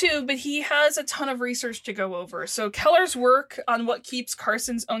love to, but he has a ton of research to go over. So Keller's work on what keeps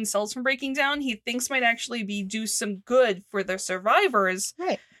Carson's own cells from breaking down, he thinks might actually do some good for the survivors.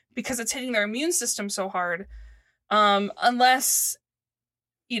 Right. Because it's hitting their immune system so hard. Unless,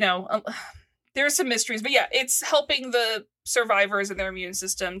 there's some mysteries. But yeah, it's helping the survivors and their immune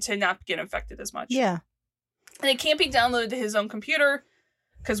system to not get infected as much. Yeah. And it can't be downloaded to his own computer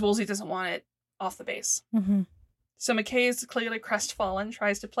because Woolsey doesn't want it off the base. Mm-hmm. So McKay is clearly crestfallen,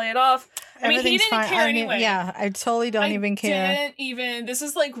 tries to play it off. I mean, he didn't care anyway. Yeah, I totally don't even care. This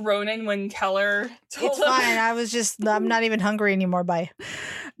is like Ronan when Keller told him. It's fine. I'm not even hungry anymore, bye.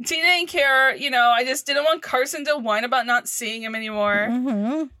 He didn't care. I just didn't want Carson to whine about not seeing him anymore.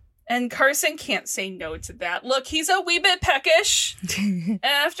 Mm-hmm. And Carson can't say no to that. Look, he's a wee bit peckish. And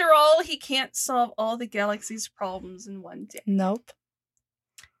after all, he can't solve all the galaxy's problems in one day. Nope.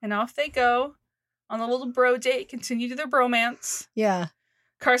 And off they go on a little bro date, continue to their bromance. Yeah.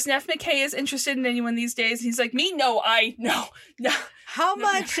 Carson F. McKay is interested in anyone these days. He's like, me? No. How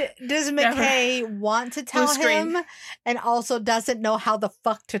much does McKay want to tell him and also doesn't know how the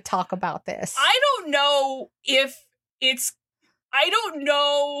fuck to talk about this? I don't know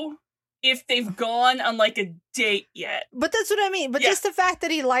if they've gone on like a date yet. But that's what I mean. But just the fact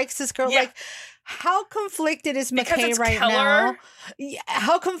that he likes this girl, like, how conflicted is McKay right now?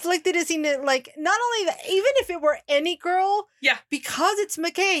 How conflicted is he? Like, not only that, even if it were any girl, because it's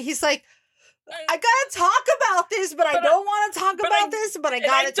McKay, he's like, I gotta talk about this, but I don't want to talk about this, but I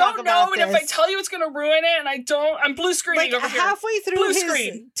gotta talk about this. And if I tell you, it's gonna ruin it, and I'm blue screening over here. Halfway through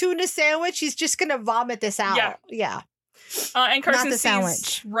his tuna sandwich, he's just gonna vomit this out. Yeah. And Carson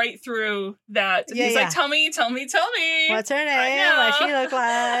sees right through that. And he's like, tell me. What's her name? What she look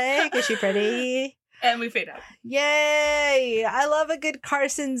like? Is she pretty? And we fade out. Yay! I love a good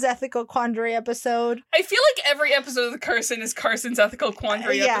Carson's Ethical Quandary episode. I feel like every episode of the Carson is Carson's Ethical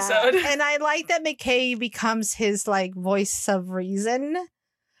Quandary episode. And I like that McKay becomes his like voice of reason,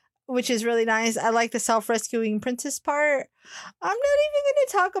 which is really nice. I like the self-rescuing princess part. I'm not even going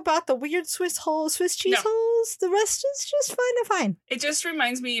to talk about the weird Swiss cheese holes. The rest is just fine. It just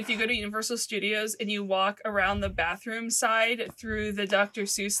reminds me, if you go to Universal Studios and you walk around the bathroom side through the Dr.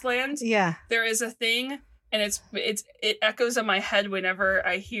 Seuss land, there is a thing, and it echoes in my head whenever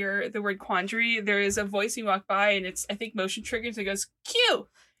I hear the word quandary. There is a voice you walk by, and it's, I think, motion triggers. It goes, Q.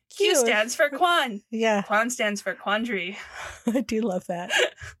 Q stands for Quan. Yeah. Quan stands for quandary. I do love that.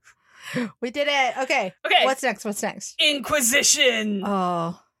 We did it. Okay. What's next? Inquisition.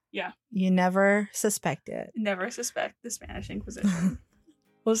 Oh. Yeah. You never suspect it. Never suspect the Spanish Inquisition.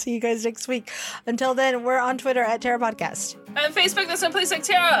 We'll see you guys next week. Until then, we're on Twitter at Terra Podcast. On Facebook, there's no place like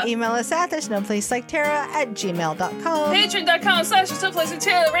Terra. Email us at there's no place like Terra @gmail.com. Patreon.com/there's no place like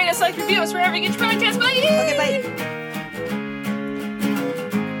Terra. Rate us, review us wherever you get your podcast. Bye. Okay, bye.